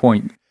superb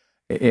point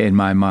in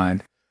my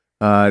mind.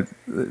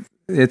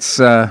 It's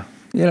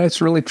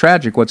really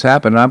tragic what's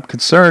happened. I'm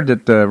concerned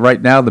that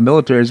right now the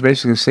military is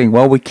basically saying,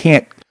 well, we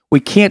can't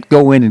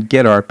go in and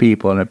get our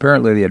people, and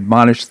apparently they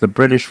admonished the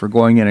British for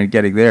going in and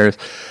getting theirs.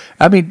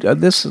 I mean,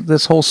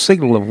 this whole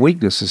signal of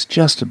weakness is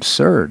just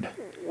absurd.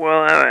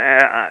 Well,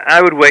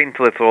 I would wait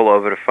until it's all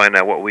over to find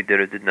out what we did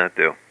or did not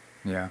do.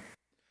 Yeah.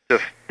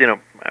 Just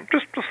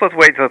let's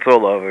wait until it's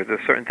all over. There's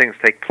certain things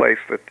take place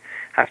that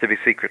have to be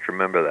secret.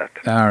 Remember that.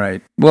 All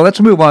right. Well, let's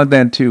move on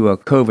then to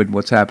COVID,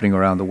 what's happening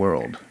around the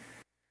world.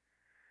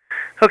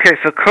 Okay,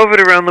 so COVID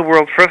around the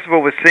world. First of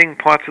all, we're seeing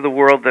parts of the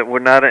world that were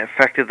not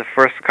affected the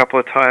first couple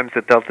of times.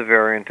 The Delta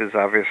variant is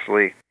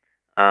obviously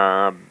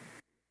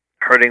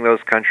hurting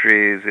those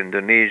countries.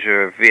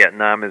 Indonesia,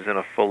 Vietnam is in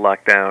a full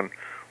lockdown.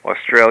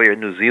 Australia,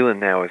 New Zealand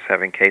now is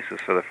having cases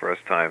for the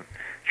first time.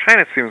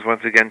 China seems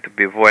once again to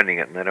be avoiding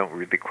it, and I don't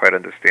really quite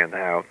understand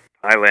how.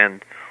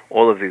 Thailand,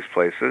 all of these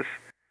places.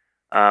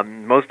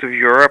 Most of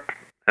Europe,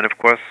 and of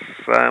course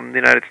the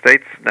United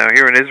States. Now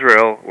here in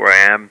Israel, where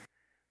I am,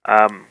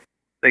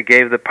 they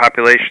gave the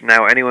population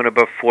now, anyone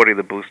above 40,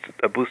 a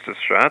booster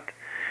shot.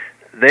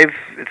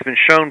 It's been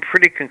shown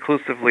pretty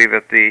conclusively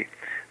that the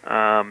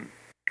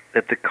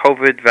that the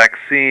COVID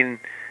vaccine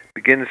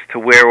begins to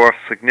wear off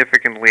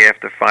significantly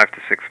after 5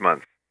 to 6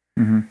 months.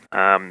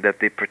 That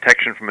the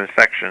protection from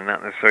infection,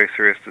 not necessarily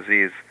serious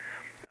disease,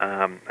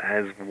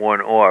 has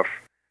worn off.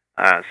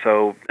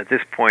 So at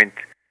this point,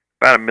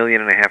 about 1.5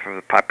 million of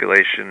the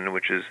population,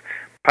 which is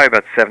probably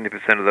about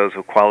 70% of those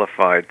who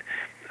qualified,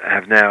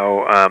 have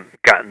now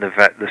gotten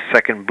the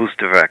second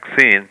booster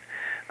vaccine.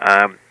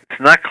 It's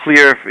not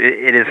clear if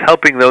it is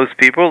helping those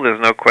people. There's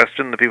no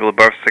question. The people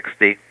above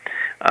 60,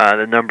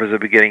 the numbers are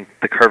beginning,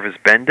 the curve is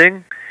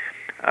bending.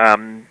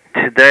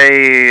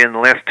 Today, in the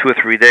last 2 or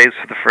 3 days,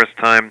 for the first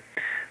time,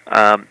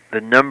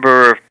 the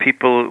number of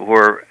people who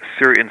are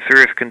in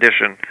serious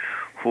condition,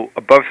 who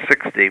above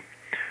 60,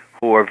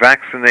 who are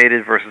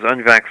vaccinated versus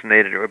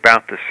unvaccinated, are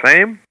about the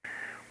same.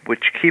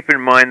 Which, keep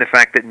in mind the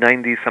fact that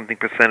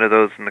 90-something% of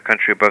those in the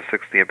country above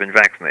 60 have been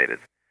vaccinated.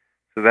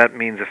 So that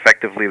means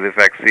effectively the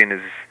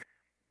vaccine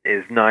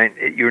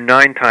you're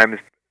 9 times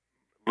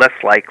less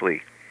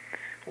likely,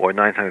 or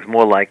 9 times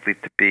more likely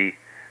to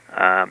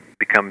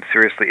become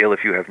seriously ill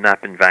if you have not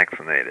been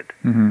vaccinated.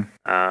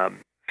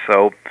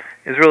 So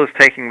Israel is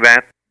taking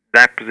that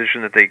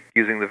position that they're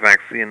using the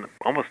vaccine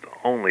almost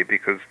only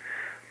because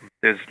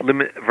there's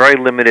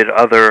very limited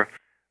other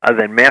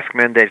than mask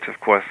mandates, of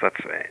course. That's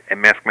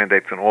mask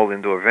mandates in all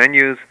indoor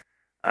venues.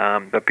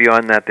 But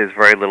beyond that, there's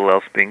very little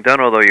else being done,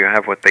 although you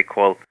have what they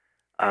call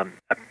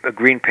a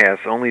green pass.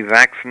 Only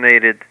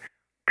vaccinated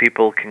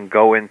people can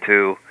go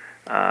into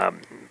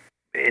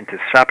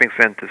shopping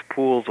centers,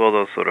 pools, all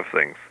those sort of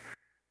things.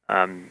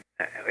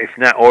 If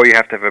not, or you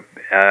have to have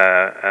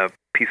a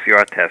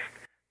PCR test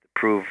to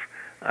prove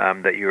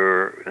that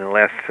you're, in the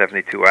last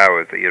 72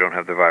 hours, that you don't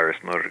have the virus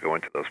in order to go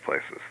into those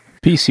places.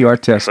 PCR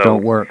tests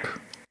don't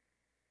work.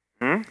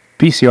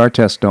 PCR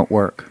tests don't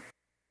work.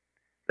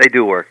 They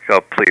do work.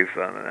 Oh, please.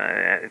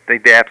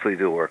 They absolutely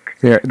do work.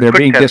 They're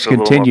being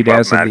discontinued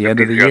as of the end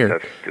of the year.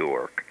 Tests do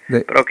work.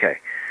 But okay.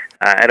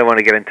 I don't want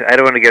to get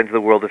into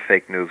the world of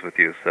fake news with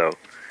you, so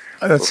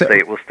we'll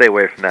stay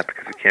away from that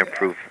because I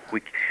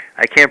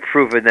can't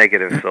prove a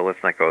negative, so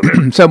let's not go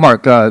there. So,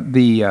 Mark,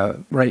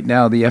 right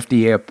now the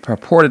FDA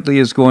purportedly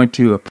is going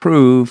to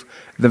approve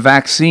the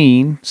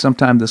vaccine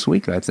sometime this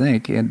week, I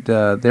think, and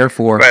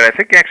therefore. Right, I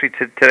think actually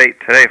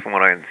today, from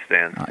what I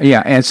understand.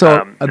 Yeah, and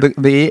so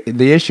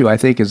the issue I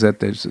think is that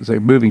they're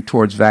moving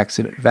towards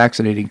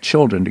vaccinating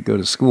children to go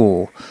to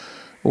school.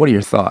 What are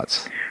your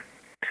thoughts?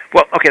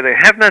 Well, okay, they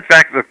have not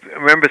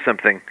remember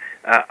something.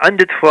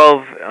 Under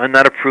 12 are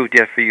not approved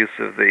yet for use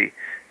of the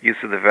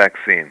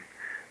vaccine.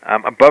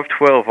 Above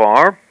 12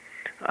 are.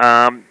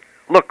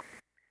 Look,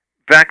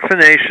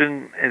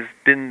 vaccination has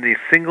been the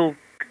single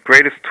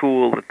greatest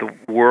tool that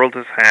the world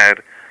has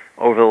had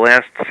over the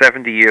last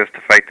 70 years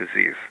to fight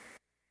disease.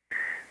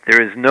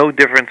 There is no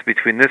difference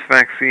between this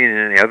vaccine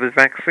and any other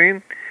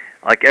vaccine.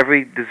 Like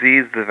every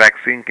disease, the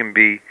vaccine can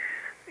be,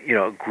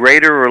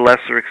 greater or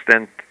lesser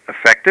extent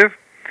effective.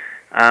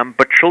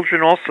 But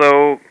children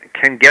also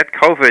can get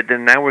COVID,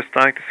 and now we're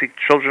starting to see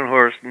children who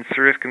are in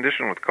serious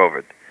condition with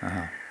COVID.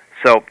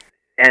 So,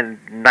 and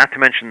not to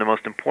mention the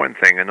most important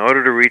thing, in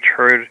order to reach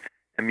herd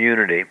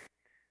immunity,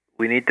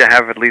 we need to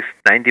have at least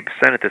 90%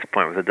 at this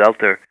point with the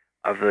delta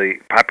of the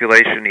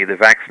population either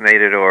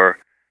vaccinated or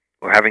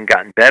having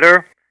gotten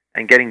better.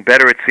 And getting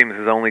better, it seems,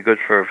 is only good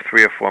for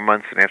 3 or 4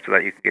 months, and after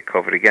that you can get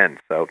COVID again.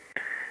 So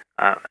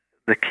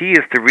the key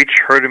is to reach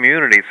herd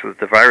immunity so that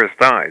the virus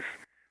dies.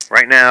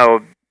 Right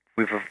now,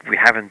 we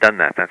haven't done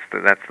that. That's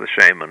the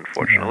shame,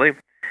 unfortunately.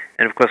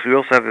 And of course, we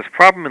also have this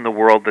problem in the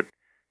world that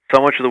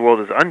so much of the world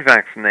is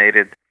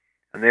unvaccinated,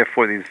 and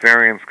therefore these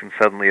variants can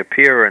suddenly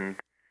appear. And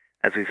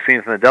as we've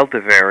seen from the Delta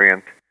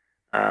variant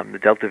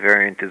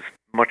is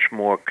much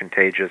more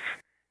contagious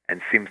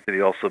and seems to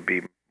be also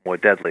be more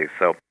deadly.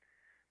 So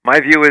my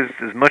view is,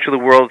 as much of the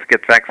world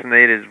gets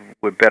vaccinated,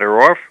 we're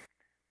better off.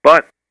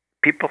 But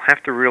people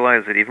have to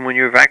realize that even when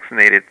you're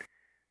vaccinated,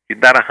 you're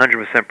not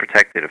 100%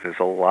 protected. If there's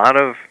a lot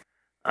of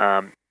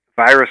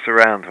virus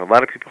around, a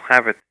lot of people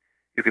have it,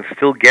 you can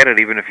still get it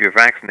even if you're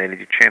vaccinated.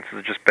 Your chances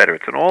are just better.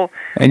 It's all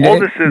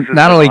this is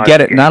not only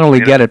get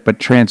it, but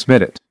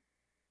transmit it.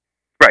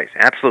 Right,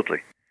 absolutely.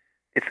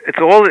 It's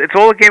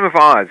all a game of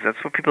odds. That's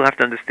what people have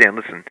to understand.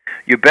 Listen,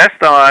 your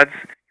best odds,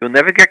 you'll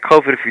never get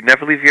COVID if you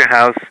never leave your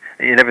house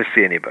and you never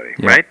see anybody.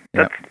 Right?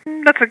 That's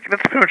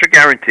pretty much a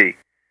guarantee.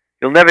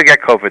 You'll never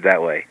get COVID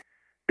that way.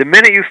 The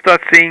minute you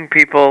start seeing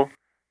people,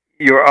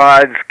 your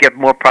odds get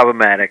more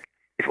problematic.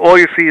 If all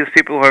you see is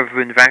people who have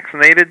been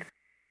vaccinated,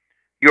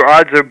 your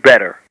odds are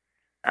better.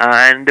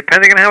 And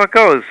depending on how it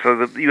goes,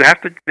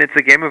 it's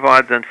a game of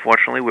odds,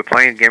 unfortunately. We're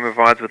playing a game of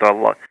odds with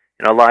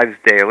in our lives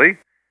daily.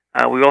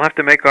 We all have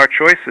to make our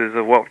choices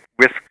of what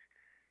risk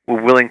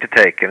we're willing to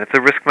take, and it's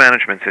a risk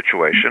management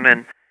situation.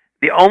 And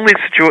the only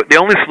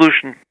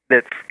solution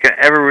that's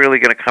ever really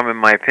going to come, in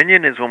my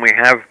opinion, is when we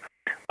have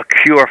a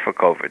cure for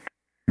COVID.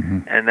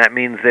 And that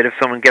means that if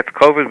someone gets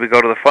COVID, we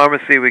go to the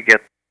pharmacy, we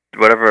get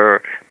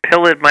whatever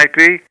pill it might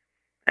be,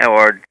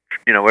 or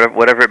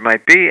whatever it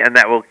might be, and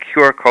that will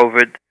cure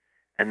COVID,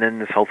 and then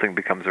this whole thing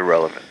becomes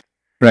irrelevant.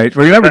 Right.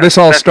 Remember, this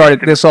all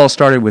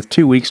started with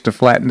 2 weeks to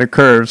flatten the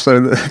curve. So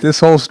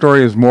this whole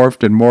story has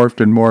morphed and morphed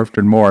and morphed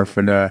and morphed.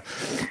 And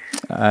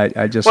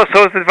I just well,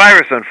 so is the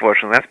virus.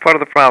 Unfortunately, that's part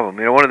of the problem.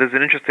 There's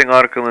an interesting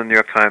article in the New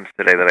York Times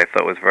today that I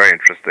thought was very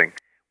interesting,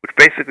 which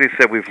basically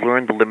said we've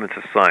learned the limits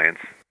of science,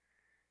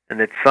 and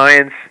that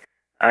science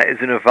is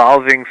an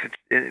evolving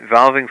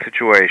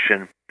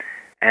situation,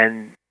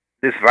 and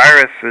this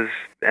virus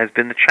has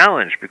been the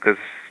challenge because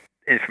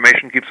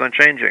information keeps on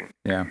changing.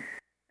 Yeah.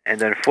 And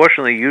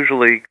unfortunately,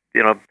 usually,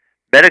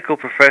 medical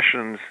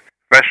professionals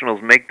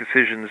make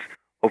decisions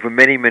over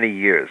many, many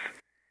years.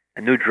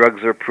 And new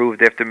drugs are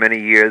approved after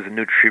many years, and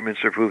new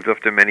treatments are approved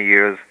after many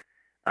years.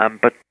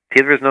 But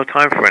here there is no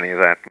time for any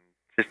of that.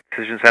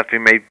 Decisions have to be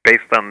made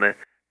based on the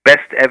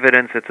best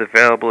evidence that's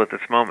available at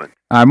this moment.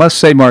 I must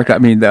say, Mark,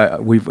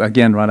 we've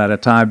again run out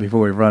of time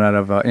before we run out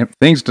of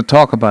things to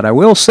talk about. I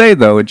will say,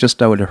 though, I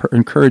would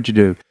encourage you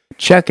to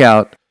check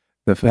out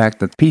the fact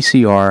that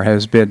PCR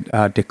has been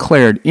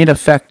declared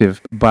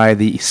ineffective by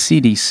the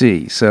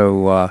CDC.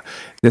 So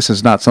this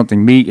is not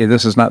something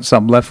this is not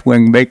some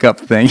left-wing makeup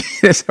thing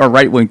or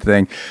right-wing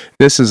thing.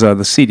 This is the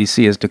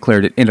CDC has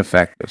declared it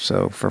ineffective.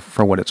 So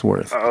for what it's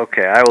worth.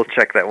 Okay, I will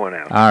check that one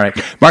out. All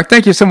right, Mark.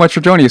 Thank you so much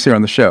for joining us here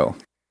on the show.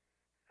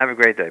 Have a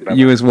great day. Bye-bye.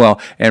 You as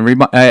well. And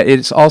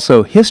it's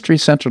also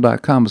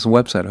HistoryCentral.com is the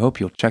website. I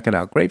hope you'll check it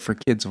out. Great for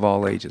kids of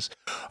all ages.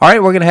 All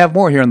right, we're going to have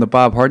more here on The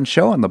Bob Harden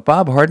Show on the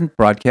Bob Harden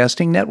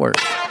Broadcasting Network.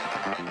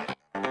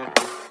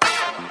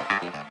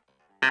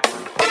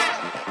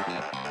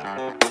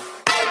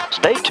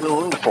 Stay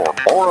tuned for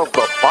more of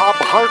The Bob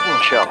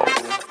Harden Show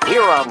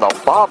here on the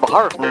Bob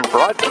Harden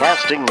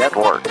Broadcasting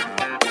Network.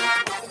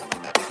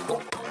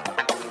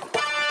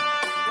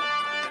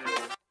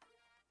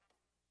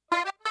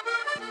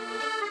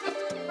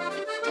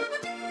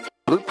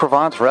 Blue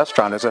Provence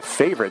Restaurant is a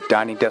favorite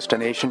dining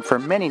destination for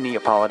many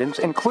Neapolitans,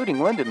 including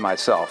Linda and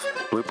myself.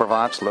 Blue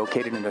Provence,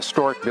 located in a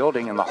historic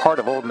building in the heart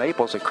of Old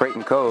Naples at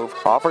Creighton Cove,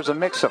 offers a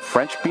mix of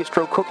French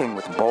bistro cooking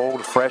with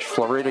bold, fresh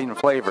Floridian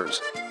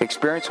flavors.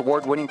 Experience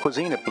award-winning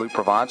cuisine at Blue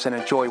Provence and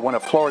enjoy one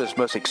of Florida's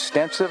most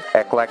extensive,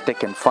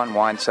 eclectic, and fun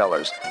wine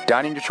cellars.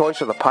 Dining your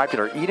choice of the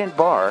popular Eat-In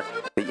Bar,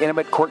 the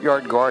intimate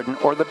Courtyard Garden,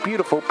 or the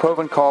beautiful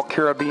Provencal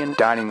Caribbean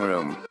Dining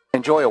Room.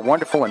 Enjoy a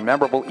wonderful and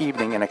memorable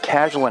evening in a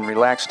casual and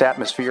relaxed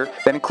atmosphere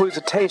that includes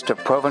a taste of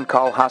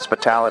Provencal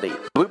hospitality.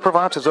 Blue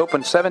Provence is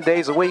open 7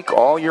 days a week,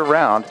 all year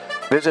round.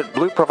 Visit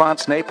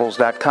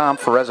BlueProvenceNaples.com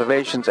for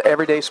reservations,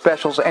 everyday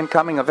specials, and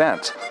coming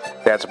events.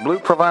 That's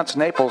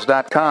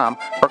BlueProvenceNaples.com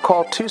or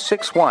call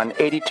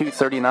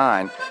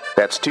 261-8239.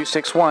 That's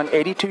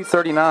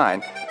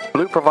 261-8239.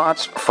 Blue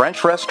Provence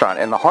French Restaurant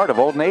in the heart of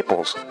Old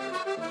Naples.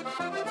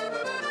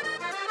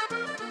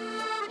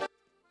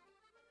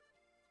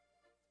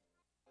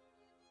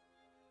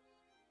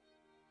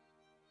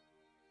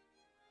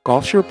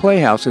 Gulf Shore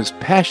Playhouse is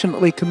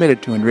passionately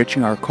committed to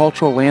enriching our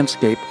cultural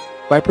landscape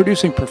by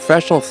producing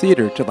professional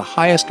theater to the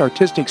highest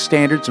artistic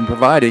standards and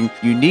providing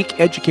unique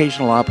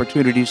educational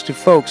opportunities to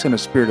folks in a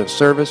spirit of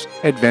service,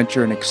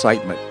 adventure, and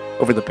excitement.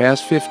 Over the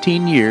past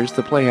 15 years,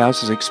 the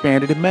Playhouse has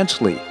expanded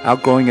immensely,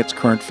 outgrowing its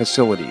current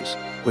facilities.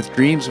 With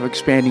dreams of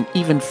expanding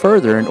even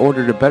further in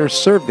order to better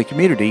serve the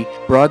community,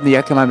 broaden the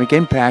economic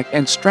impact,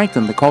 and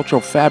strengthen the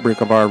cultural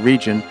fabric of our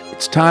region,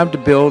 it's time to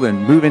build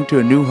and move into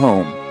a new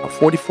home. A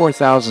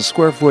 44,000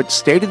 square foot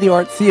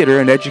state-of-the-art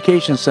theater and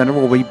education center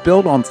will be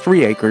built on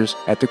 3 acres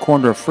at the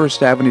corner of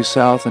 1st Avenue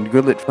South and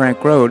Goodlet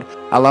Frank Road,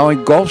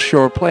 allowing Gulf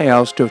Shore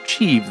Playhouse to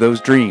achieve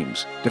those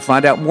dreams. To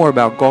find out more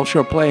about Gulf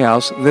Shore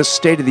Playhouse, this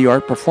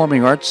state-of-the-art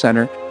performing arts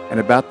center, and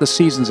about the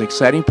season's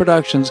exciting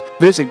productions,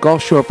 visit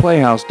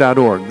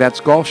GulfShorePlayhouse.org. That's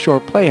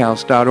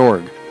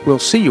GulfShorePlayhouse.org. We'll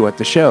see you at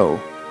the show.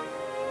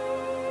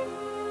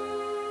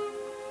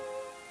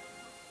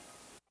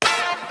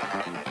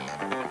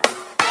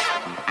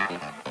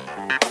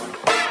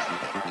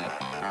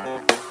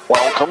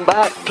 Welcome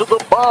back to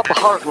the Bob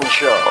Harden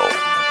Show.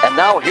 And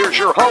now here's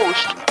your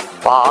host,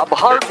 Bob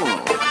Harden.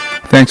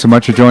 Thanks so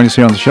much for joining us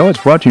here on the show.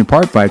 It's brought to you in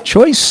part by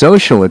Choice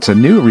Social. It's a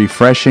new,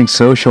 refreshing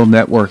social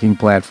networking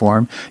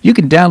platform. You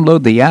can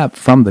download the app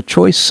from the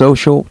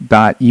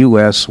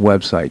choicesocial.us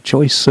website,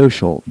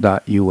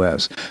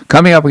 choicesocial.us.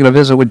 Coming up, we're going to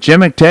visit with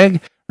Jim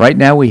McTagg. Right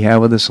now, we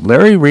have with us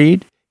Larry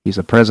Reed. He's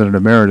the president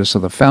emeritus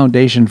of the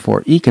Foundation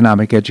for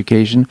Economic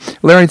Education.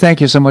 Larry,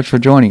 thank you so much for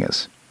joining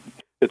us.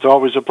 It's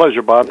always a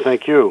pleasure, Bob.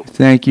 Thank you.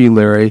 Thank you,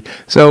 Larry.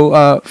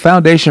 So,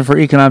 Foundation for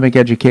Economic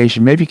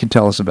Education, maybe you can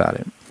tell us about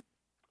it.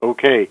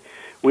 Okay.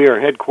 We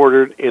are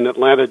headquartered in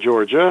Atlanta,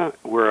 Georgia.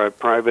 We're a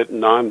private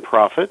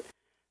nonprofit.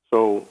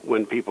 So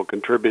when people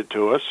contribute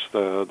to us,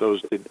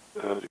 those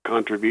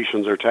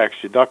contributions are tax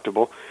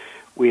deductible.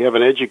 We have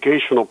an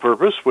educational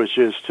purpose, which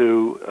is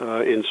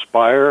to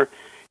inspire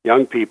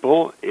young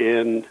people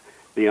in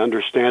the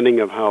understanding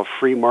of how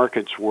free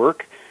markets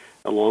work.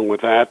 Along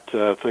with that,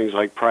 things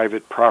like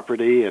private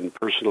property and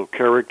personal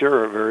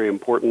character are very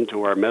important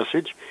to our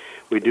message.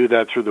 We do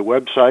that through the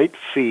website,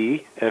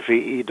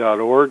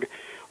 fee.org,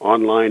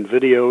 online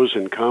videos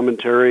and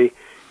commentary,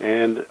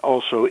 and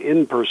also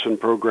in-person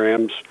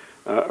programs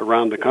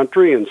around the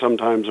country and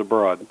sometimes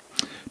abroad.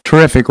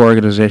 Terrific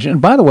organization.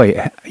 And by the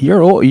way,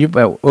 you're old, you're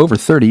about over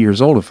 30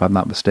 years old, if I'm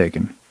not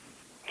mistaken.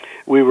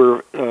 We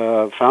were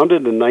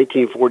founded in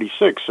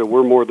 1946, so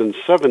we're more than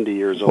 70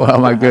 years old. Well,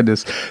 my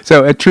goodness.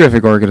 So a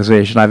terrific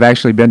organization. I've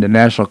actually been to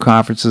national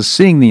conferences,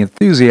 seeing the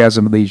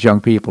enthusiasm of these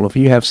young people. If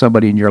you have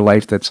somebody in your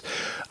life that's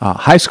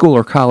high school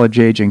or college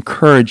age,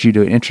 encourage you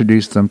to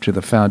introduce them to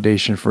the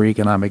Foundation for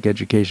Economic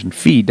Education,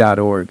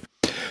 fee.org.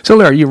 So,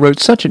 Larry, you wrote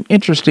such an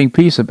interesting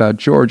piece about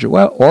George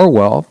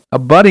Orwell, a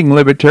budding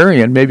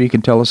libertarian. Maybe you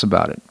can tell us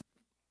about it.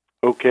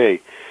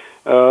 Okay.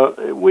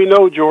 We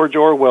know George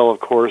Orwell, of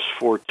course,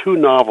 for two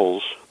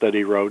novels that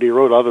he wrote. He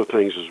wrote other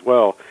things as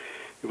well.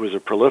 He was a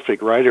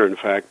prolific writer, in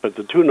fact, but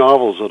the two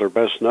novels that are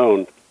best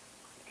known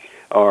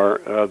are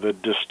the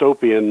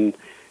dystopian,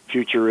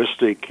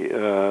 futuristic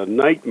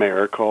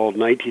nightmare called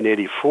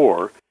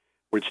 1984,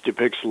 which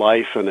depicts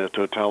life in a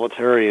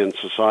totalitarian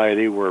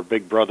society where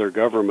Big Brother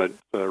government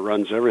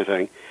runs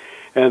everything.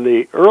 And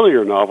the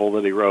earlier novel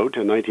that he wrote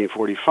in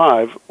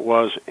 1945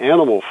 was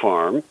Animal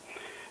Farm,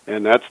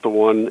 and that's the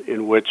one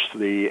in which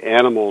the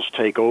animals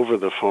take over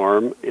the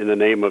farm in the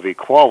name of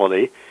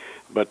equality,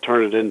 but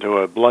turn it into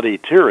a bloody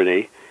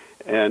tyranny.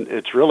 And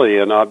it's really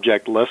an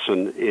object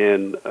lesson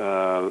in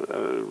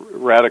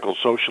radical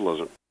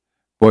socialism.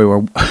 Boy,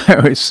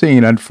 we're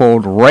seeing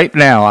unfold right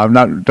now.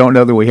 Don't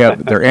know that we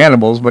have they're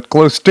animals, but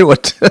close to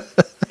it.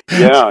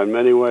 Yeah, in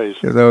many ways.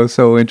 That was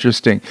so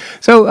interesting.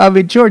 So, I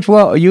mean, George,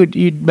 well,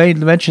 you made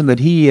mention that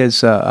he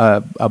is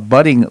a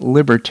budding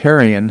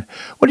libertarian.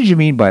 What did you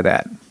mean by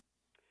that?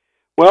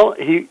 Well,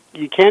 you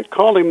can't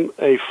call him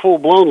a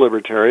full-blown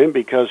libertarian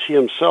because he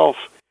himself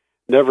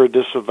never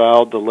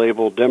disavowed the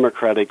label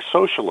democratic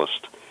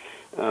socialist.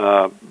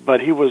 But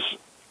he was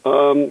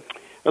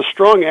a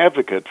strong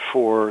advocate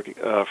for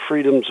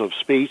freedoms of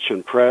speech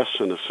and press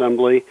and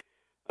assembly.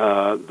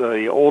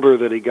 The older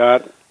that he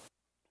got,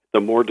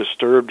 the more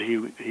disturbed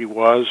he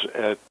was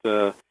at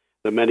the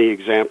many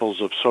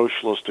examples of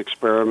socialist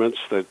experiments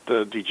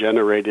that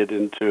degenerated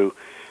into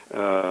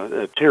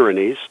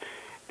tyrannies.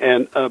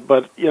 And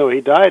but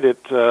he died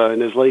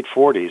in his late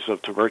 40s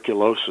of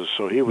tuberculosis,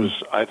 so he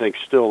was, I think,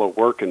 still a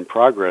work in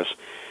progress.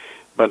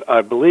 But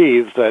I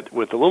believe that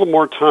with a little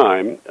more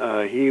time,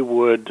 he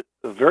would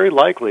very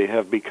likely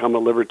have become a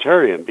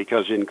libertarian,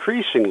 because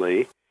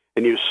increasingly,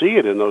 and you see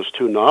it in those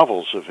two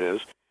novels of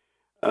his,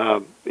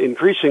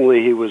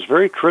 increasingly he was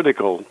very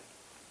critical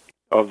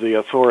of the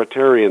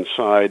authoritarian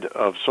side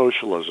of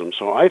socialism.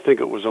 So I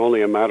think it was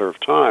only a matter of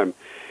time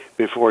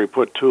before he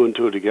put two and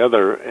two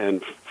together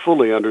and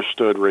fully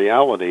understood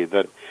reality,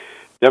 that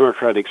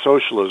democratic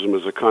socialism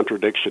is a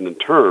contradiction in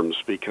terms,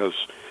 because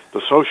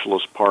the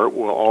socialist part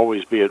will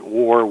always be at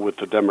war with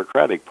the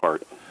democratic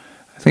part.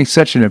 I think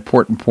such an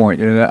important point,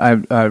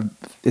 and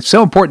it's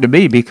so important to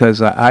me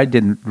because I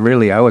didn't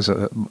really. I was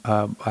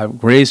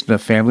raised in a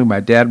family. My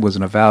dad was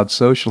an avowed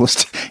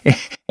socialist,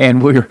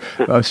 and we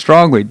were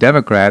strongly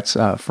Democrats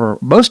for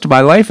most of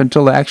my life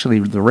until actually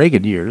the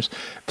Reagan years.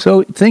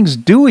 So things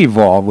do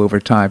evolve over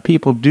time.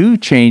 People do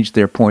change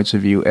their points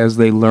of view as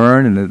they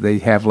learn and they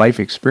have life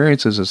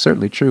experiences. It's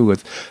certainly true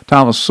with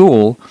Thomas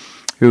Sowell,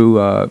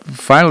 who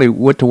finally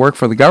went to work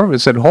for the government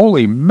and said,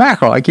 "Holy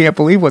mackerel, I can't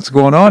believe what's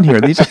going on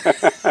here."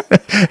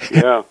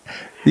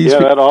 Yeah,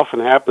 that often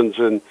happens.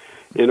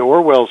 In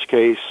Orwell's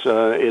case,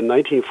 in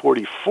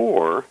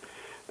 1944,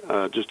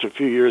 just a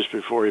few years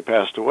before he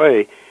passed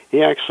away,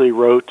 he actually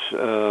wrote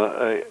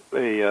an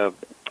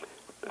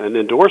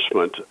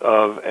endorsement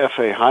of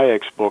F.A.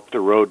 Hayek's book, The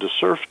Road to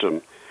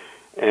Serfdom.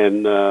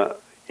 And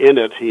in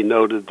it, he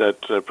noted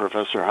that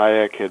Professor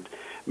Hayek had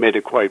made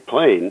it quite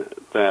plain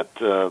that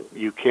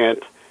you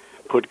can't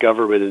put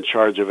government in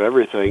charge of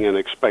everything and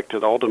expect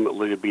it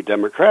ultimately to be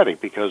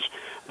democratic, because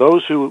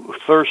those who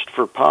thirst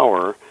for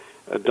power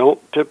don't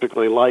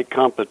typically like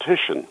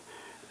competition.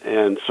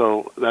 And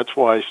so that's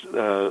why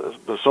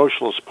the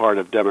socialist part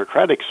of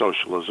democratic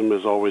socialism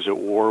is always at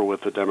war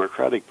with the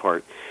democratic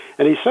part.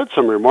 And he said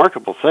some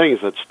remarkable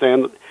things that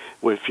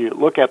if you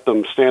look at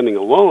them standing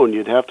alone,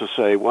 you'd have to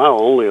say, wow,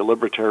 only a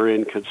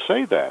libertarian could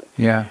say that.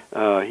 Yeah.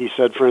 He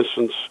said, for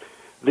instance,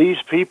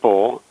 these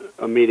people,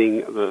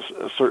 meaning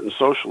certain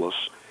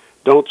socialists,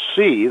 don't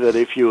see that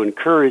if you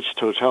encourage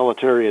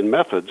totalitarian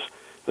methods,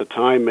 the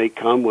time may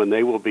come when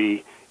they will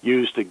be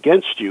used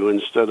against you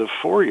instead of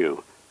for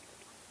you.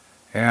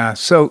 Yeah,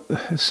 so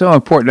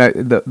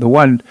important. The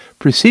one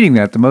preceding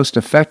that, the most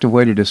effective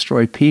way to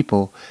destroy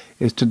people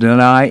is to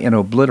deny and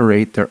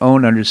obliterate their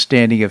own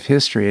understanding of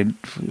history. And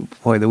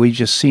boy, we've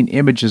just seen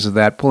images of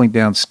that, pulling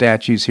down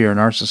statues here in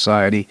our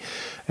society,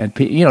 and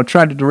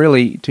trying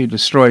to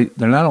destroy.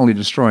 They're not only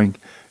destroying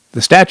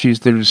the statues,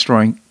 they're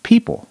destroying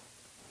people.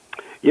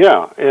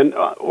 Yeah, and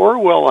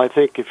Orwell, I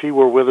think, if he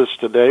were with us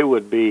today,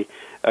 would be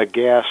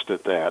aghast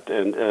at that,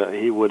 and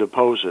he would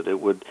oppose it.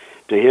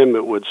 To him,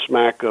 it would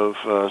smack of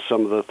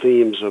some of the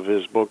themes of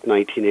his book,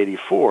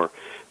 1984,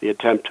 the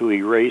attempt to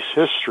erase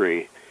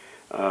history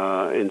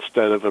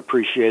instead of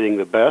appreciating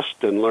the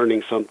best and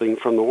learning something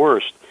from the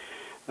worst.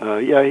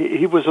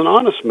 He was an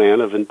honest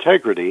man of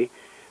integrity,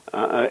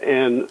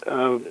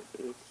 That's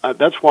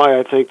why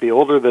I think the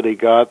older that he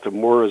got, the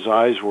more his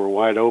eyes were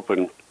wide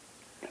open.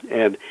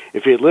 And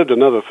if he had lived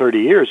another 30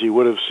 years, he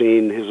would have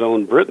seen his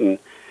own Britain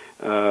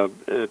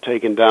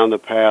taken down the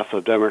path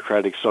of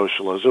democratic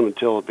socialism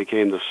until it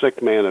became the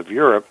sick man of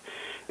Europe.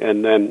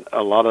 And then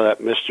a lot of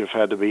that mischief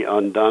had to be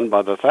undone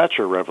by the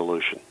Thatcher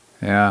Revolution.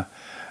 Yeah.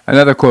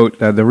 Another quote,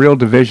 the real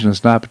division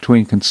is not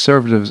between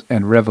conservatives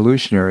and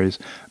revolutionaries,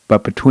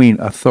 but between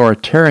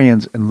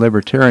authoritarians and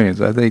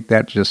libertarians. I think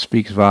that just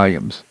speaks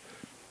volumes.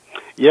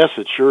 Yes,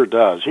 it sure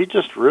does. He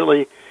just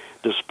really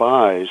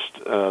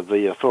despised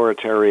the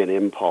authoritarian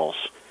impulse.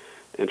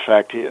 In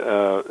fact,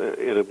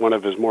 in one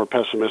of his more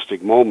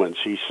pessimistic moments,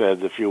 he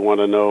said, if you want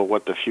to know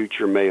what the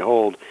future may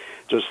hold,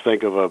 just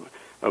think of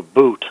a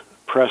boot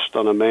pressed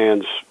on a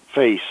man's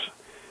face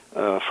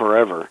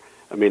forever.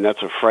 I mean,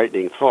 that's a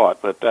frightening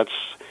thought, but that's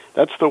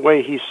the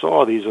way he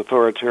saw these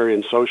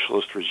authoritarian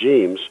socialist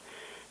regimes,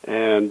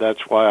 and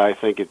that's why I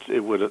think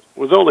it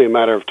was only a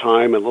matter of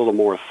time and a little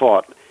more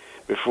thought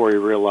before he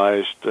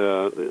realized,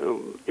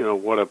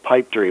 what a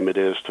pipe dream it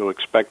is to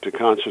expect to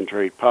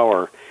concentrate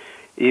power,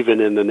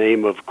 even in the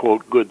name of,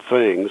 quote, good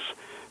things,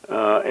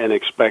 and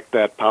expect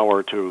that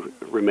power to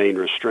remain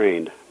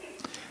restrained.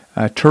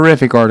 A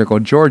terrific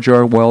article. George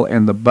Orwell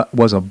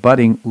was a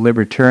budding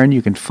libertarian.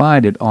 You can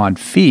find it on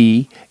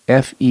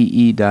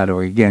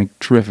FEE.org. Again,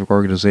 terrific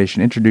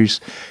organization.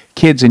 Introduce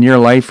kids in your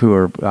life who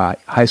are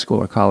high school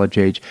or college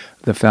age,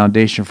 the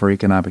Foundation for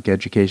Economic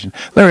Education.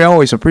 Larry, I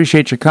always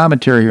appreciate your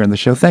commentary here on the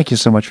show. Thank you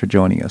so much for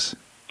joining us.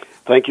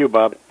 Thank you,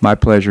 Bob. My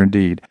pleasure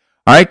indeed.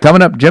 All right,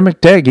 coming up, Jim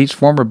McTague. He's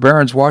former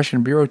Barron's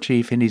Washington Bureau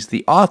Chief, and he's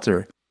the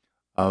author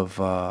of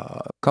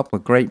a couple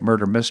of great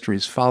murder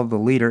mysteries, Follow the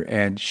Leader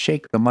and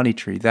Shake the Money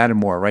Tree. That and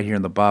more right here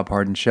on The Bob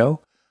Harden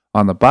Show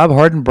on the Bob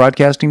Harden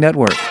Broadcasting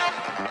Network.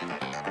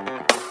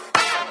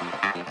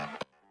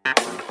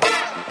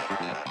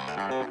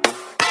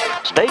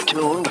 Stay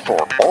tuned for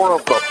more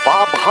of The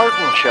Bob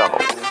Harden Show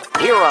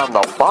here on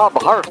the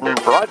Bob Harden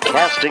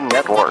Broadcasting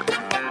Network.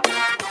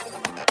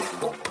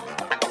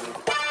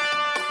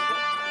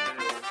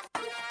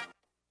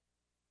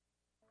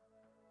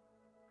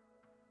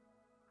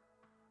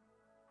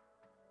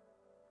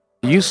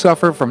 Do you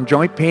suffer from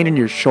joint pain in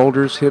your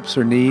shoulders, hips,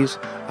 or knees?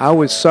 I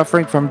was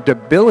suffering from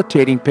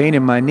debilitating pain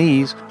in my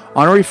knees.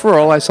 On a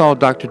referral, I saw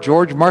Dr.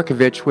 George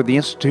Markovich with the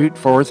Institute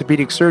for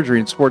Orthopedic Surgery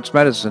and Sports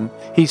Medicine.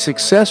 He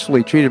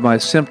successfully treated my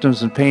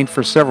symptoms and pain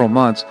for several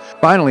months.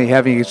 Finally,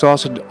 having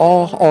exhausted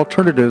all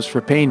alternatives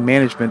for pain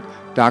management,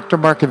 Dr.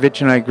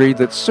 Markovich and I agreed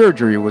that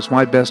surgery was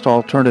my best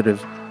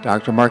alternative.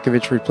 Dr.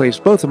 Markovich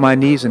replaced both of my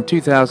knees in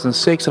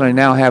 2006, and I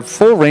now have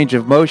full range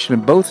of motion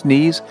in both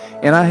knees,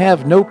 and I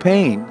have no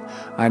pain.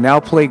 I now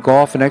play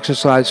golf and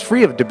exercise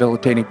free of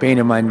debilitating pain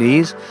in my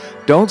knees.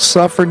 Don't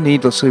suffer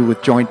needlessly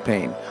with joint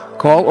pain.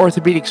 Call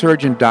orthopedic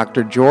surgeon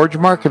Dr. George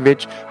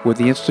Markovich with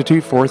the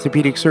Institute for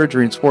Orthopedic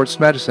Surgery and Sports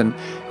Medicine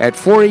at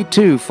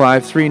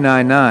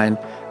 482-5399.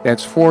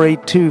 That's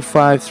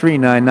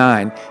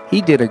 482-5399.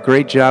 He did a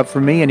great job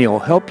for me, and he'll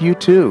help you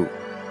too.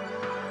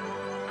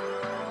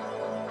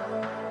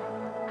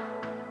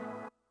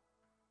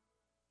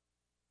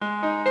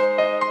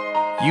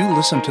 You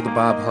listen to The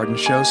Bob Harden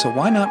Show, so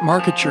why not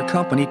market your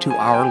company to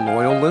our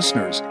loyal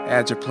listeners?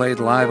 Ads are played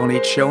live on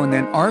each show and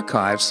then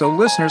archived so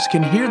listeners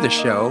can hear the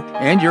show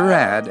and your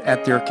ad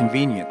at their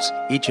convenience.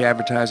 Each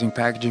advertising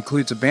package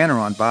includes a banner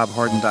on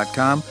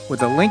bobharden.com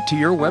with a link to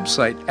your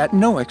website at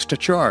no extra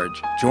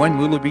charge. Join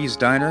Lulabee's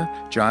Diner,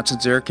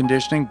 Johnson's Air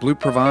Conditioning, Blue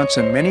Provence,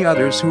 and many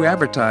others who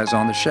advertise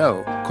on the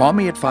show. Call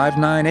me at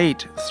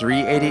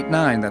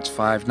 598-3889, that's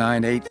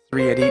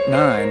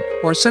 598-3889,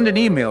 or send an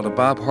email to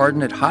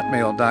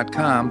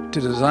bobharden@hotmail.com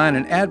to design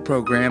an ad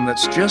program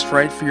that's just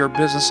right for your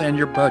business and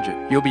your budget.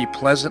 You'll be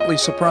pleasantly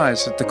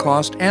surprised at the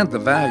cost and the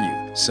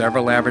value.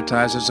 Several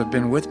advertisers have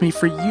been with me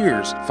for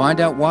years.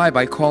 Find out why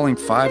by calling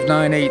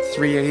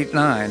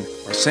 598-3889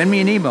 or send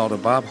me an email to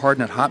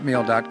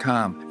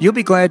bobharden@hotmail.com. You'll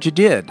be glad you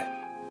did.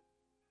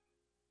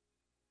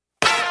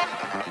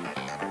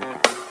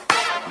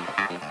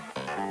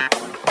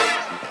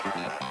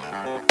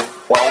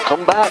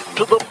 Welcome back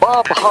to the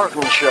Bob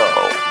Harden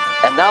Show.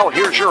 And now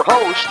here's your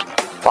host,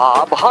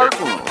 Bob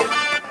Harden.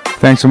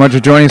 Thanks so much for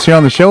joining us here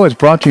on the show. It's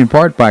brought to you in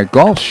part by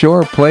Gulf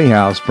Shore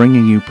Playhouse,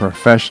 bringing you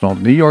professional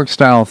New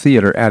York-style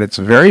theater at its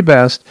very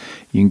best.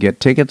 You can get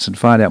tickets and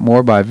find out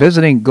more by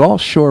visiting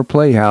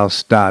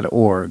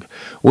gulfshoreplayhouse.org.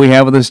 We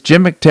have with us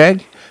Jim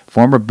McTague,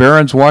 former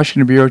Barron's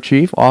Washington Bureau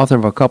Chief, author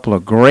of a couple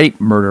of great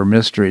murder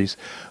mysteries,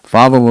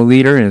 Follow the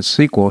Leader and his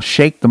sequel,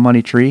 Shake the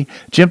Money Tree.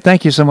 Jim,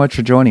 thank you so much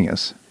for joining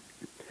us.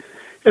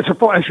 It's a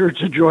pleasure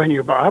to join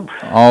you, Bob.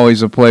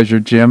 Always a pleasure,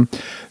 Jim.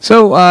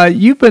 So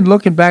you've been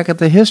looking back at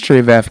the history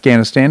of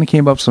Afghanistan and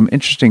came up with some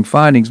interesting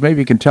findings.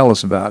 Maybe you can tell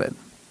us about it.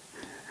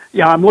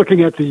 Yeah, I'm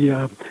looking at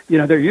the,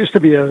 there used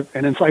to be an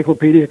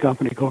encyclopedia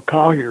company called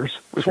Collier's.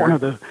 It was one of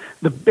the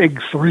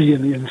big three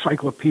in the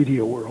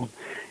encyclopedia world.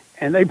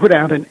 And they put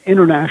out an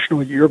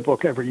international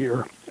yearbook every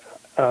year.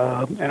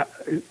 And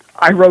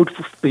I wrote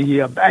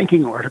the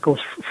banking articles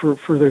for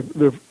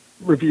the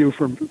review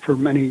for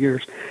many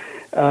years.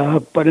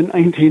 But in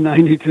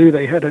 1992,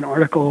 they had an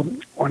article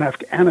on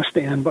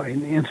Afghanistan by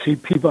Nancy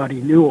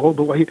Peabody Newell,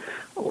 the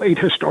late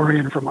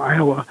historian from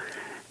Iowa.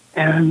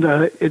 And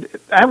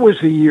that was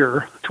the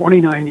year,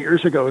 29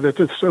 years ago, that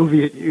the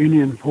Soviet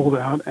Union pulled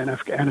out and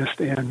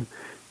Afghanistan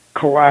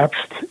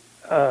collapsed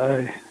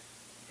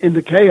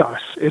into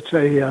chaos. It's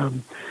a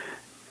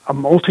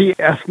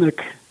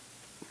multi-ethnic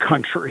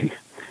country.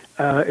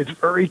 It's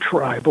very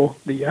tribal.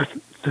 The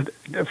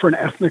different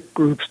ethnic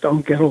groups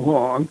don't get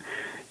along.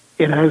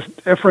 It has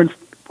different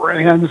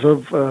brands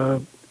of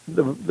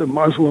the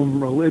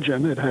Muslim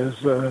religion. It has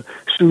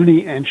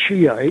Sunni and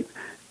Shiite,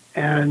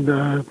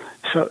 and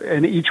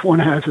each one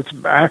has its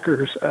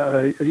backers.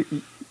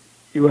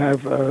 You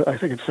have, I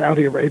think it's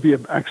Saudi Arabia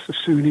backs the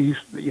Sunnis,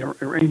 the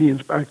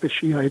Iranians back the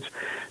Shiites.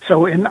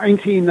 So in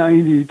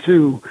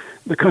 1992,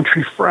 the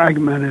country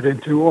fragmented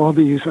into all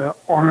these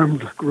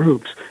armed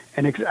groups,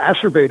 and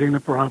exacerbating the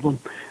problem,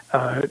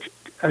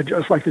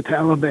 just like the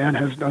Taliban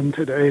has done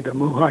today. The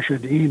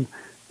Mujahideen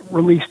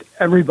released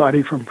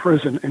everybody from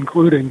prison,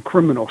 including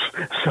criminals.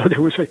 So there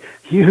was a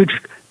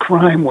huge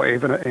crime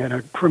wave and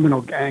a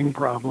criminal gang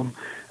problem.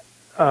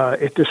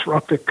 It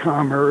disrupted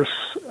commerce.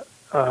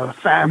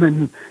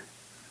 Famine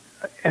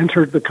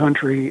entered the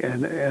country,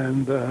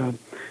 and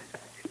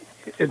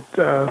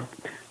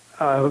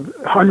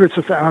hundreds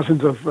of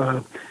thousands of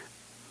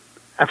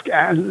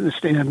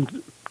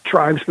Afghanistan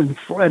tribesmen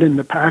fled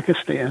into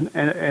Pakistan,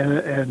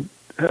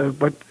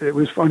 but it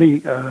was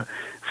funny.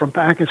 From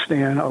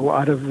Pakistan, a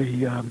lot of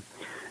the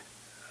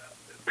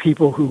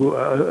people who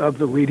of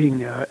the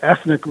leading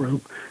ethnic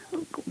group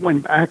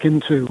went back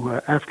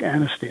into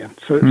Afghanistan.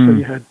 So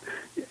you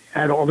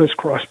had all this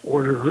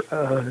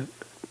cross-border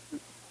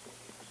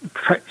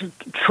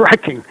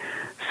trekking.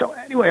 So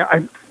anyway,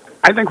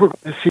 I think we're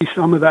going to see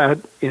some of that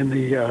in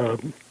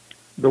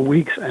the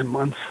weeks and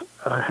months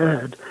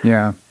ahead.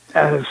 Yeah.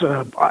 As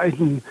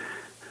Biden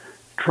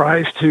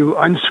tries to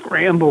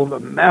unscramble the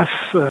mess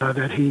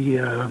that he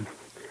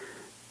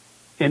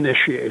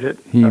initiated.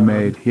 He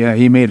made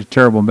a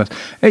terrible mess.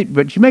 Hey,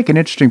 but you make an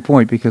interesting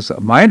point, because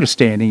my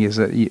understanding is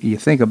that you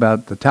think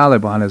about the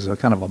Taliban as a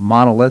kind of a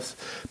monolith,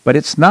 but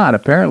it's not.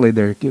 Apparently,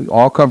 they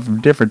all come from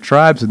different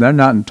tribes, and they're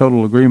not in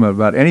total agreement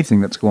about anything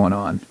that's going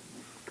on.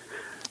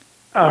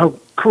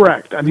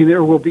 Correct. I mean,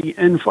 there will be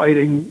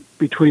infighting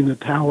between the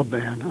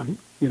Taliban.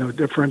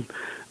 Different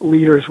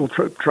leaders will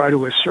try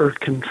to assert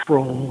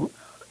control.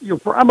 You'll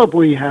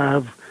probably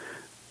have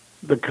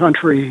the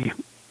country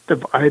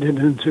divided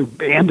into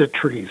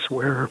banditries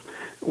where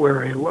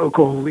a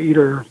local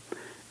leader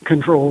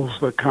controls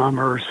the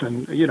commerce,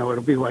 and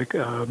it'll be like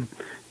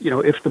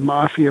if the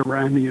mafia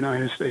ran the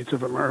United States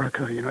of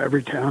America,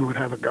 every town would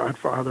have a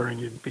godfather,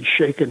 and you'd be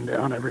shaken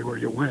down everywhere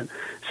you went.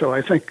 So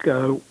I think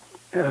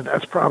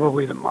that's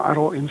probably the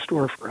model in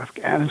store for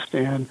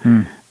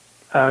Afghanistan.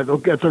 They'll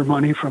get their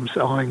money from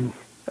selling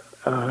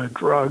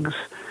drugs.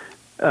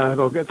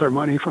 They'll get their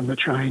money from the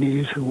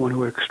Chinese, who want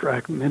to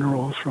extract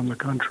minerals from the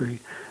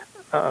country.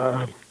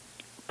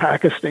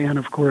 Pakistan,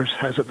 of course,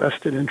 has a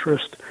vested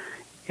interest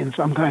in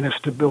some kind of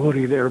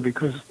stability there,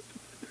 because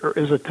there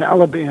is a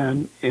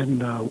Taliban in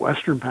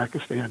western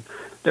Pakistan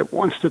that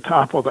wants to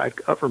topple that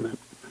government,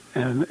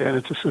 and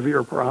it's a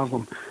severe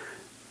problem.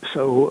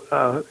 So,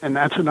 and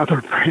that's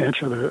another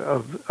branch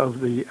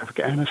of the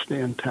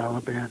Afghanistan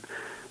Taliban.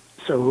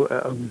 So,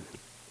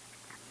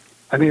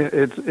 I mean,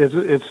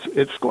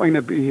 it's going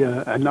to be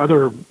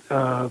another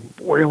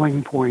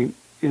boiling point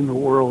in the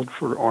world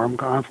for armed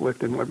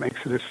conflict, and what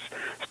makes it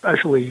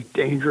especially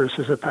dangerous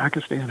is that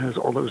Pakistan has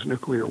all those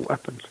nuclear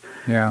weapons.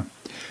 Yeah.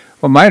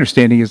 Well, my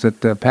understanding is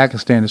that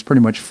Pakistan has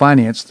pretty much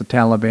financed the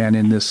Taliban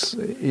in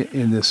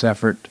this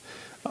effort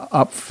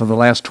up for the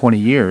last 20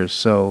 years.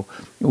 So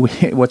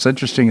what's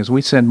interesting is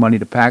we send money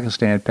to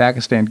Pakistan.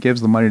 Pakistan gives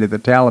the money to the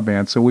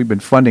Taliban. So we've been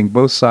funding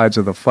both sides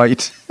of the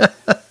fight.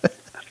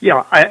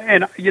 Yeah,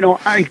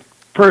 I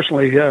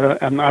personally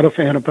am not a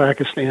fan of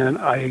Pakistan.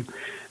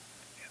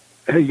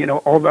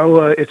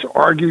 Although it's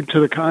argued to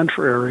the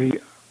contrary,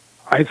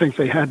 I think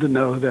they had to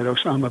know that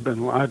Osama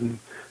bin Laden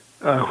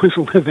was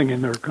living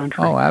in their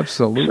country. Oh,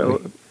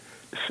 absolutely.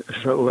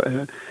 So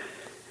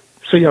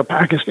yeah,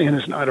 Pakistan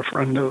is not a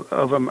friend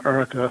of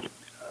America.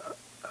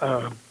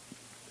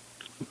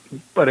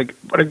 But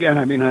again,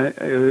 I mean,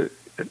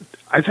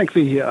 I think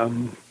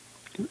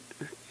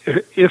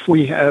if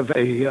we have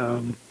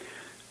a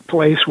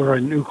place where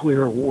a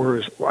nuclear war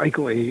is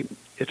likely,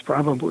 it's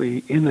probably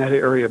in that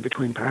area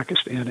between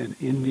Pakistan and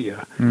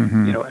India.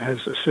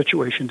 As the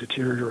situation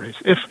deteriorates.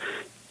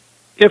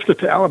 If the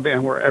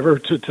Taliban were ever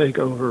to take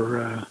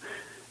over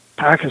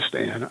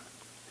Pakistan,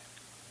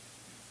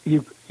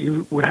 you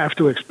would have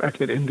to expect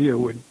that India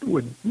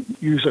would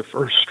use a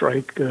first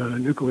strike,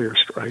 nuclear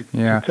strike,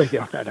 to take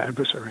out that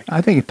adversary.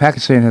 I think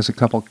Pakistan has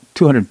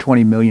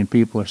 220 million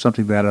people or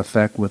something to that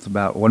effect, with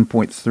about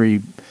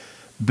 1.3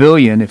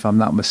 billion, if I'm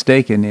not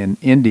mistaken, in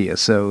India.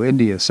 So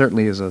India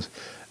certainly is a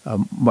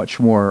much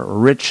more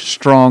rich,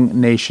 strong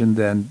nation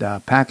than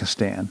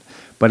Pakistan.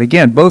 But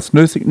again, both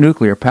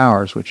nuclear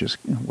powers, which is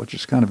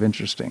kind of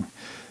interesting.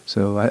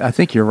 So I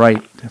think you're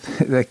right.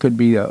 That could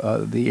be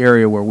the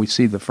area where we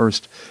see the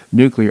first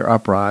nuclear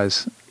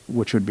uprise,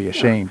 which would be a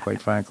shame,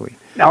 quite frankly.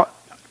 Now,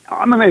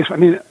 I'm amazed. I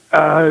mean,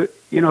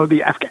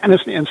 the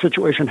Afghanistan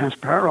situation has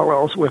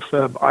parallels with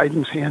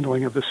Biden's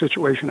handling of the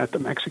situation at the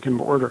Mexican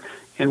border,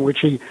 in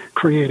which he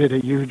created a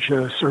huge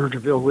surge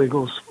of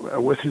illegals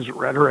with his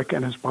rhetoric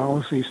and his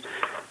policies.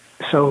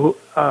 So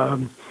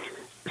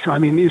I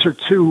mean, these are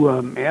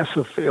two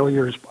massive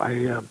failures by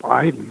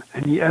Biden,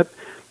 and yet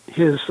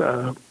his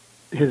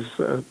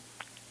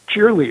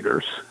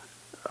cheerleaders.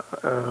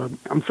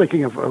 I'm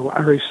thinking of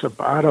Larry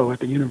Sabato at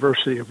the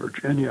University of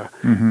Virginia,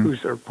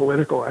 who's their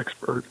political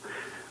expert,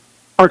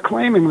 are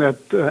claiming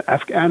that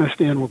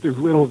Afghanistan will do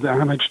little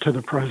damage to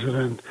the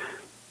president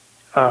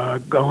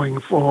going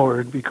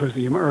forward because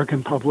the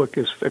American public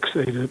is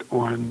fixated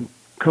on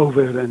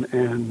COVID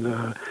and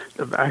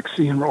the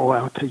vaccine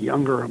rollout to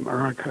younger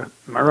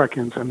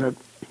Americans, and that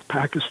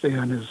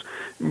Pakistan is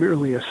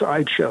merely a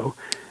sideshow.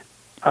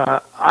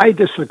 I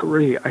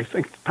disagree. I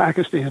think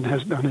Pakistan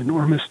has done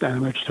enormous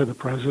damage to the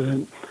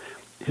president,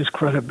 his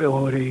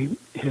credibility,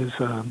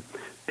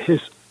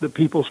 the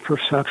people's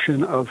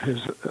perception of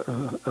his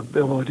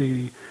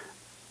ability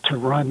to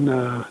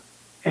run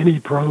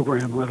any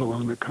program, let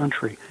alone the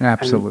country.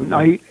 Absolutely. And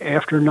night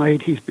after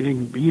night, he's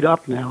being beat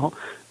up now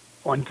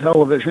on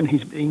television.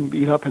 He's being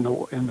beat up in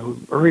the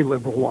very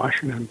liberal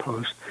Washington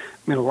Post.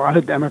 I mean, a lot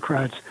of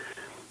Democrats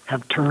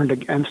have turned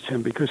against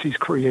him because he's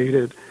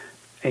created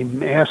a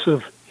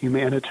massive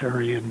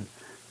humanitarian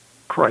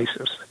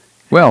crisis.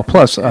 Well,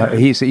 plus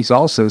he's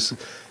also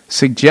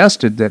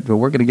suggested that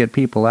we're going to get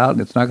people out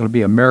and it's not going to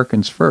be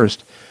Americans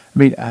first. I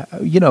mean,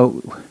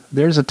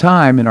 there's a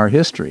time in our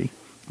history,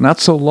 not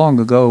so long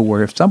ago,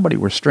 where if somebody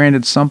were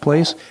stranded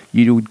someplace,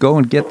 you would go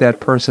and get that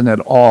person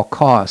at all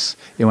costs.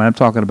 And when I'm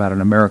talking about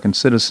an American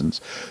citizens,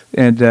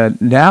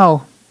 and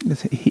now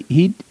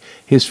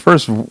his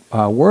first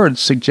words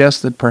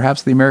suggest that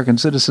perhaps the American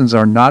citizens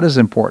are not as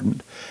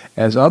important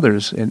as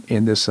others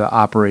in this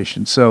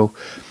operation. So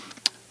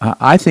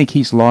I think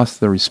he's lost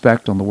the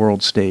respect on the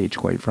world stage,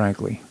 quite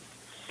frankly.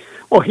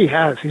 Well, he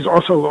has. He's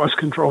also lost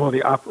control of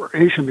the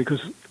operation because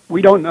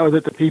we don't know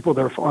that the people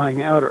that are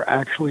flying out are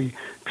actually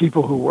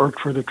people who worked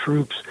for the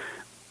troops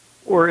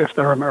or if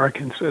they're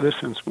American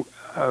citizens,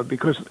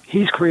 because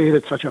he's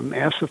created such a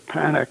massive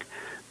panic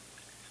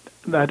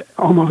that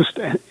almost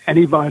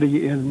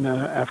anybody in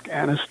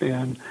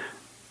Afghanistan,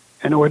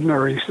 an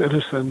ordinary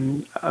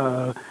citizen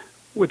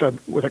with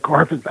a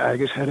carpet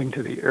bag, is heading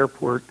to the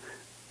airport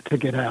to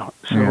get out.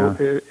 So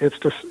it's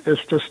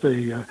just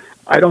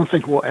I don't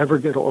think we'll ever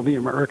get all the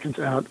Americans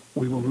out.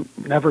 We will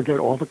never get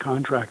all the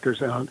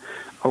contractors out.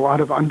 A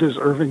lot of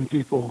undeserving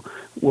people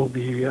will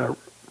be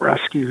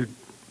rescued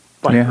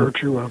by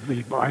virtue of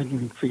the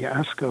Biden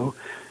fiasco,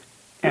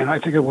 and I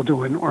think it will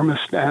do enormous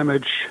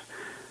damage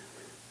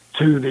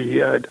to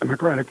the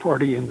Democratic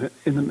Party in the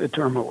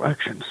midterm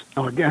elections.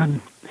 Now,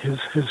 again,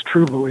 his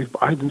true belief,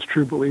 Biden's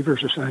true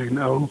believers are saying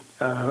no.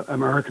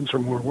 Americans are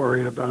more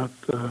worried about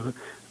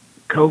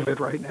COVID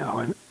right now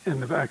and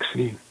the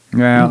vaccine.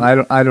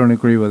 Well, I don't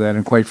agree with that,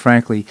 and quite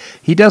frankly,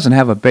 he doesn't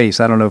have a base.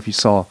 I don't know if you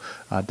saw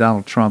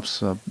Donald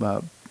Trump's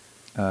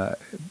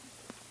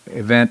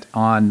event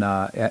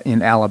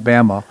in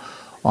Alabama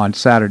on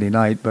Saturday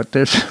night, but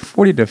there's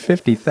 40 to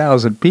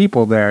 50,000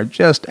 people there,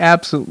 just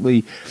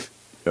absolutely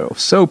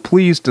so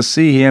pleased to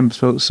see him,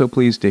 so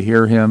pleased to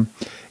hear him.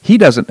 He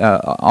doesn't.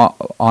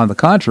 On the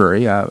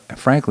contrary,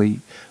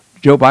 frankly,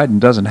 Joe Biden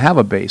doesn't have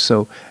a base,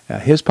 so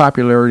his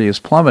popularity is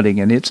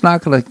plummeting, and it's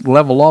not going to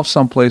level off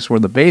someplace where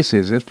the base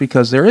is. It's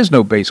because there is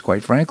no base,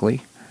 quite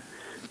frankly.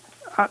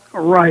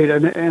 Right,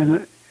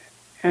 and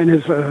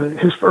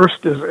his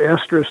first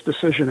disastrous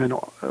decision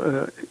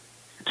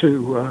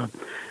to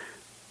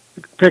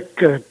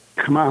pick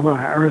Kamala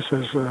Harris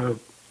as a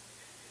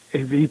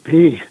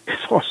VP is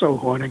also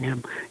haunting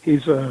him.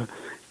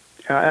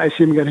 I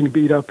see him getting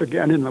beat up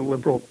again in the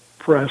liberal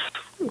press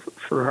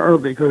for her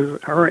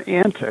because her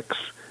antics.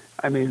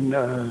 I mean,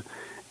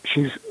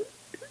 she's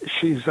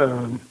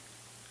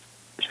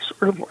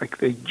sort of like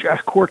the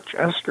court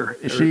jester.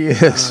 She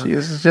is. She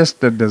is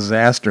just a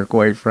disaster,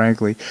 quite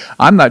frankly.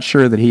 I'm not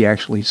sure that he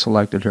actually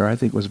selected her. I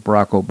think it was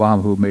Barack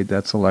Obama who made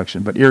that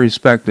selection. But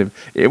irrespective,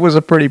 it was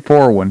a pretty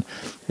poor one,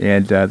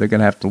 and they're going to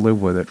have to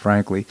live with it,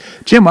 frankly.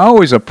 Jim, I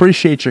always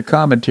appreciate your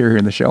commentary here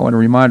in the show, and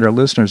remind our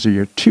listeners of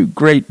your two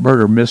great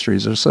murder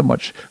mysteries. There's so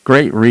much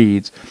great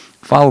reads.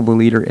 Follow the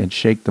Leader and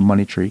Shake the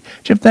Money Tree.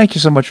 Jim, thank you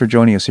so much for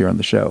joining us here on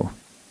the show.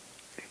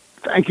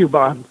 Thank you,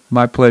 Bob.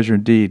 My pleasure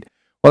indeed.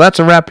 Well, that's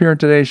a wrap here in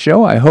today's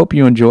show. I hope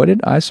you enjoyed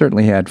it. I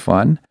certainly had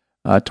fun.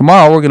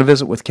 Tomorrow we're going to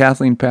visit with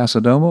Kathleen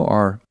Pasadomo,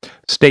 our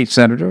state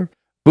senator.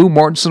 Boo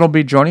Mortensen will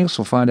be joining us.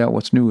 We'll find out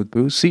what's new with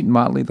Boo. Seton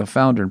Motley, the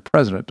founder and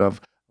president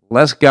of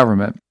Less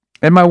Government.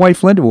 And my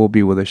wife Linda will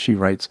be with us. She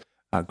writes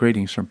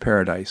Greetings from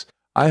Paradise.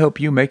 I hope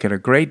you make it a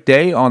great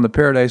day on the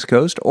Paradise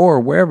Coast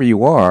or wherever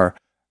you are.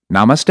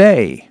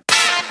 Namaste.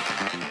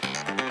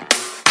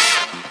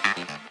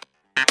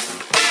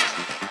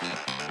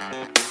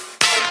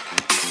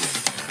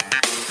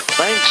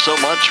 Thanks so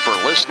much for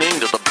listening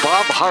to The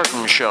Bob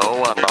Harden Show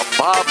on the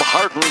Bob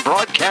Harden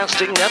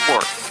Broadcasting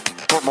Network.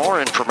 For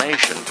more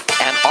information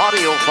and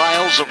audio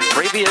files of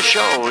previous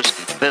shows,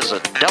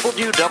 visit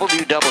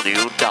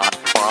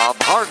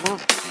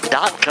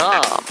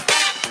www.bobharden.com.